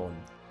forever gone,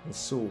 and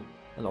so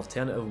an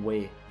alternative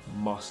way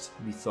must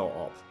be thought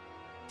up.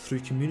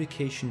 Through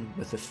communication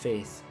with the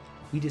faith,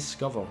 we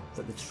discover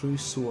that the true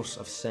source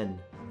of sin,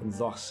 and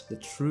thus the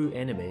true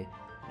enemy,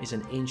 is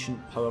an ancient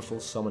powerful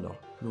summoner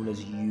known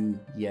as Yu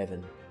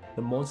Yevon.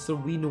 The monster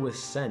we know as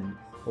Sin,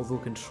 although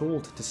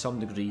controlled to some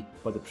degree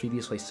by the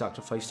previously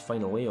sacrificed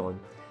final Aeon,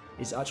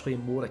 is actually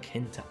more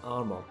akin to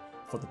armour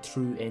for the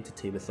true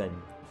entity within,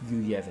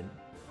 Yu Yevon.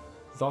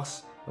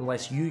 Thus,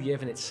 unless Yu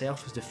Yevon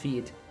itself is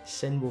defeated,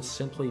 Sin will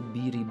simply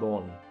be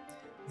reborn.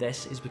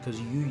 This is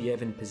because Yu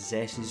Yevon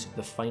possesses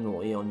the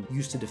final Aeon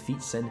used to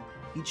defeat Sin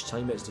each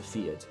time it is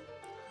defeated.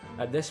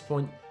 At this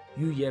point,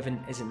 Yu Yevon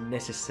isn't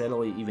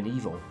necessarily even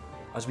evil.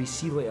 As we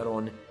see later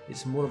on,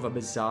 it's more of a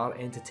bizarre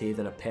entity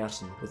than a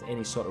person with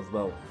any sort of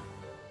will.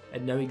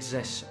 It now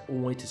exists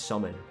only to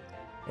summon.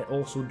 It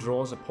also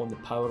draws upon the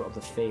power of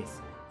the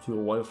faith to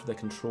allow for the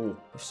control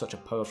of such a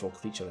powerful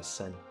creature as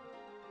Sin.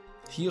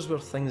 Here's where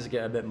things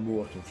get a bit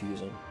more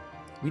confusing.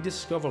 We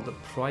discover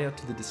that prior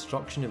to the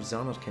destruction of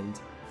Zanarkand,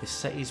 the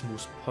city's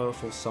most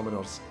powerful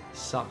summoners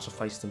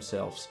sacrificed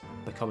themselves,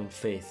 becoming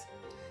Faith,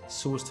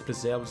 so as to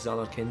preserve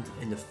Zanarkand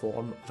in the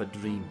form of a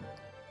dream.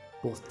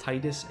 Both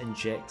Tidus and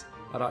Jecht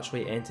are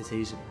actually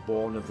entities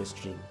born of this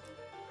dream.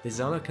 The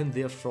Zanarkand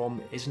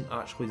therefrom isn't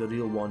actually the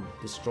real one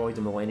destroyed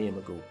a millennium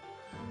ago,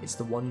 it's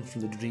the one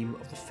from the dream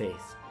of the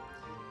Faith.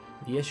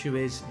 The issue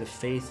is the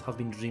Faith have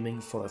been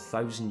dreaming for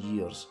 1,000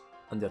 years,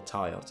 and they're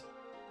tired.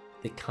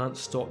 They can't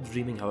stop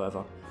dreaming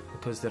however,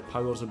 because their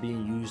powers are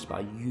being used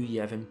by Yu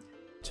Yevon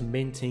to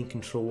maintain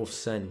control of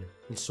Sin,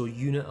 and so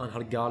Yuna and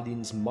her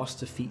guardians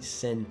must defeat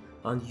Sin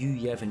and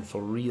Yu Yevon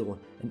for real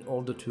in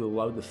order to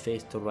allow the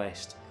Faith to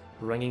rest,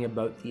 bringing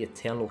about the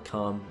eternal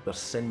calm where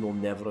Sin will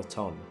never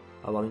return,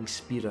 allowing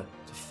Spira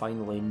to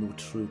finally know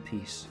true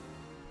peace.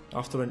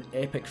 After an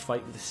epic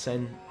fight with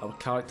Sin, our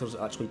characters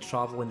actually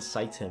travel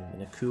inside him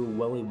in a cool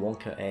Willy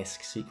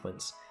Wonka-esque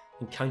sequence,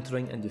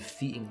 encountering and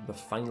defeating the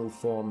final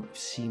form of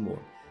Seymour,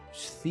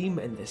 whose theme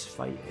in this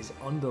fight is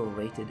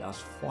underrated as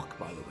fuck,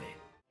 by the way.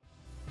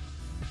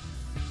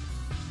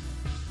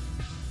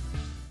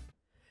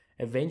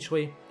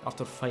 Eventually,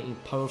 after fighting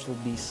powerful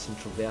beasts and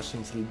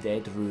traversing through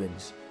dead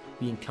ruins,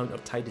 we encounter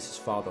Tidus'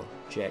 father,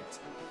 Jecht,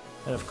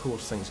 and of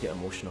course things get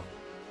emotional.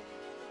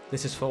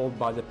 This is followed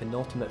by the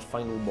penultimate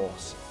final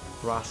boss,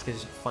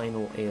 Vraska's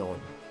final Aeon.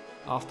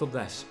 After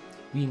this,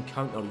 we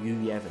encounter Yu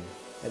Yevon,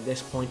 at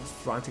this point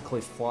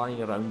frantically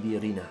flying around the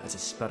arena as a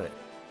spirit,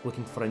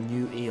 looking for a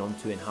new Aeon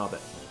to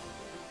inhabit.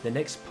 The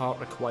next part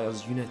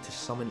requires Yuna to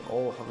summon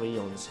all her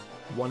Aeons,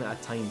 one at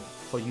a time,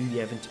 for Yu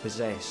Yevon to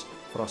possess,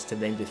 for us to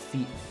then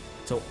defeat,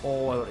 till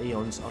all our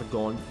Aeons are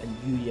gone and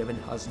Yu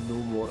Yevon has no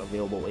more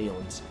available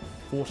Aeons,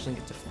 forcing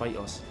it to fight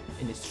us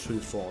in its true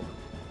form.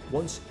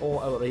 Once all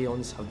our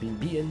Aeons have been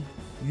beaten,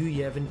 Yu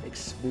Yevon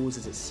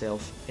exposes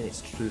itself in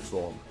its true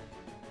form.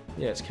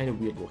 Yeah, it's kind of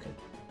weird looking.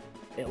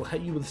 It'll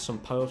hit you with some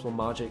powerful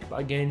magic, but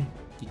again,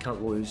 you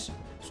can't lose,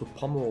 so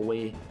pummel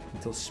away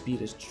until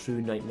Spira's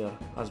true nightmare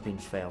has been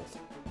felled.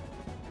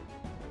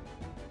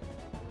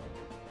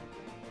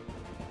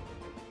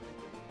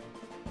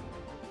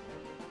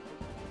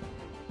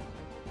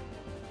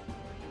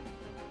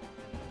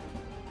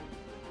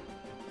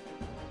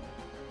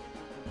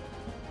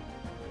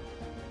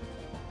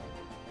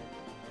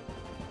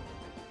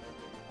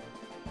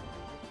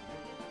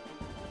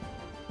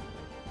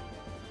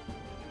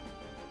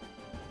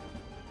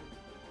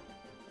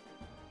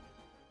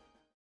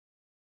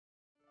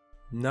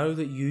 Now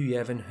that Yu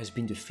Yevon has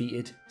been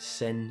defeated,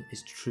 Sin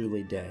is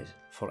truly dead,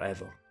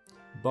 forever.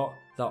 But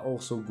that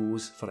also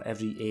goes for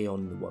every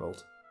Aeon in the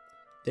world.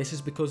 This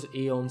is because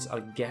Aeons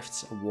are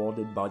gifts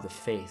awarded by the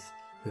Faith,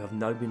 who have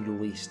now been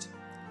released,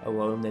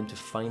 allowing them to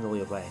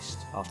finally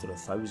rest after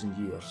 1,000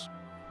 years.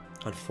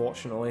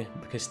 Unfortunately,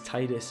 because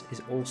Tidus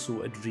is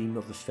also a dream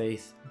of the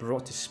Faith,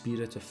 brought to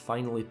Spira to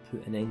finally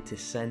put an end to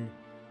Sin,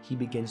 he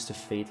begins to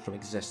fade from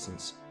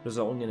existence,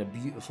 resulting in a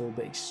beautiful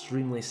but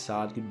extremely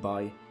sad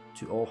goodbye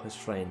to all his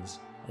friends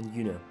and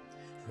Yuna,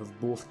 who have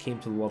both came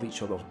to love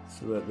each other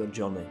throughout their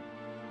journey.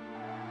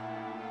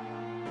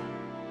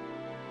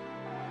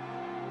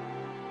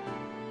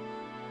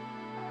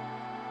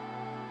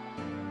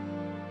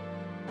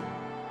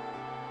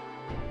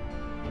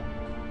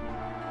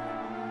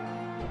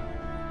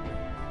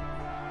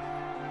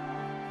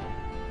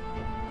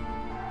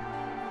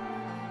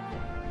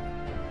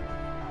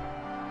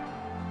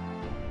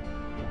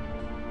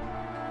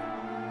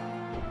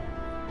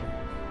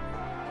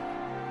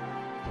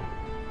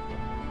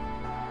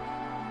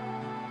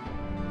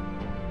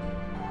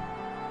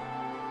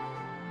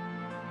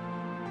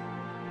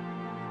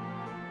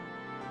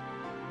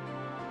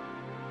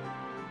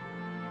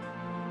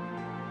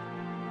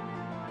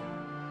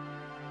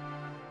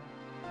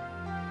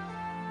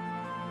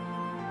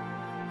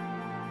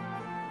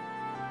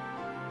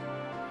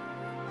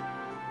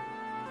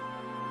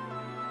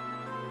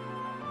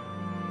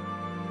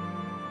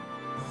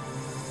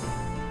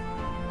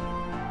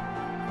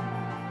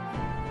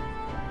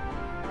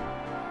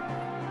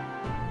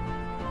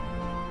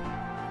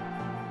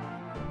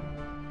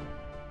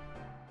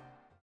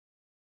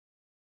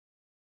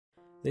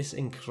 This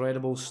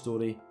incredible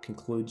story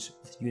concludes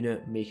with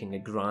Yuna making a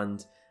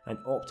grand and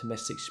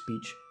optimistic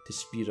speech to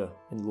Spira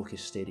in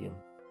Locust Stadium.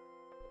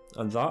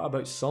 And that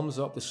about sums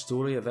up the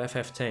story of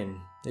FF10.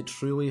 It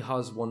truly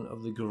has one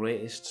of the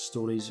greatest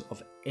stories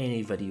of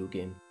any video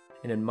game,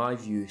 and in my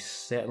view,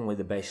 certainly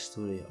the best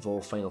story of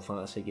all Final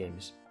Fantasy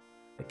games.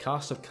 The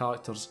cast of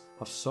characters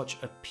have such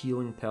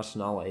appealing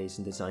personalities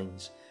and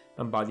designs,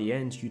 and by the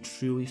end you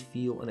truly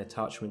feel an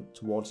attachment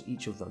towards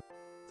each of them.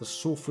 They're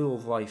so full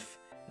of life,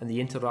 and the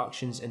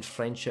interactions and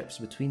friendships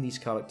between these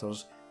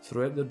characters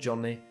throughout their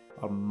journey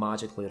are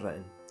magically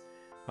written.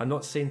 I'm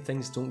not saying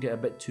things don't get a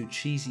bit too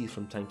cheesy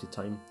from time to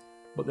time,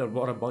 but there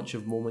were a bunch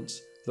of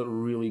moments that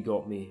really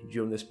got me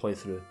during this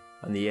playthrough,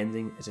 and the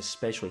ending is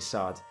especially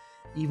sad,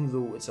 even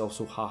though it's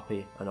also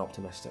happy and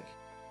optimistic.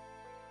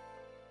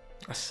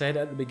 I said it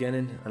at the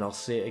beginning and I'll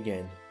say it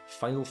again,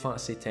 Final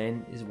Fantasy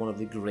X is one of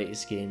the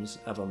greatest games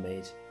ever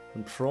made,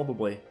 and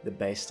probably the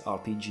best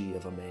RPG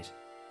ever made.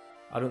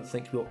 I don't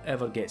think we'll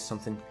ever get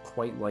something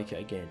quite like it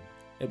again.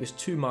 It was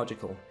too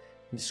magical,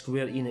 and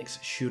Square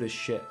Enix sure as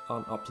shit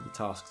aren't up to the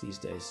task these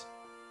days.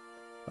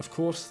 Of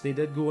course, they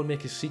did go and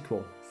make a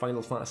sequel,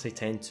 Final Fantasy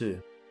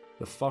X-2,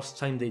 the first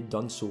time they'd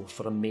done so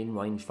for a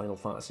mainline Final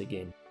Fantasy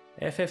game.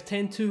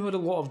 FF10-2 had a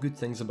lot of good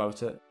things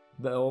about it,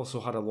 but it also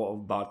had a lot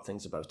of bad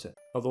things about it.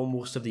 Although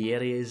most of the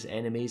areas,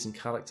 enemies and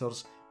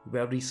characters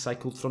were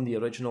recycled from the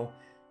original,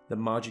 the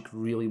magic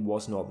really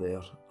was not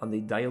there, and they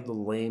dialed the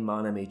lame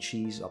anime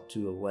cheese up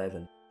to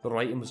 11. The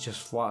writing was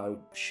just flat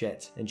out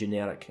shit and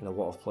generic in a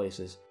lot of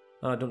places,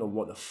 and I don't know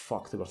what the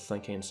fuck they were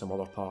thinking in some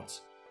other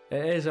parts.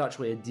 It is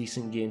actually a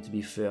decent game to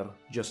be fair,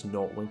 just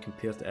not when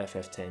compared to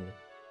FF10,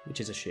 which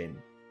is a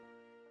shame.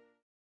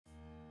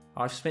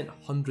 I've spent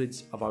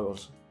hundreds of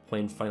hours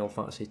playing Final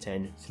Fantasy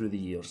X through the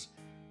years,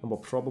 and will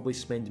probably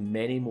spend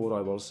many more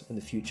hours in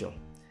the future.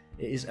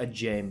 It is a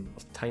gem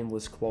of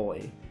timeless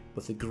quality,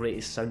 with the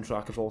greatest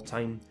soundtrack of all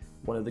time,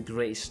 one of the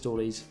greatest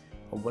stories,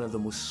 and one of the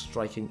most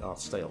striking art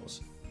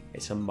styles.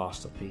 It's a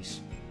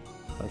masterpiece.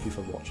 Thank you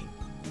for watching.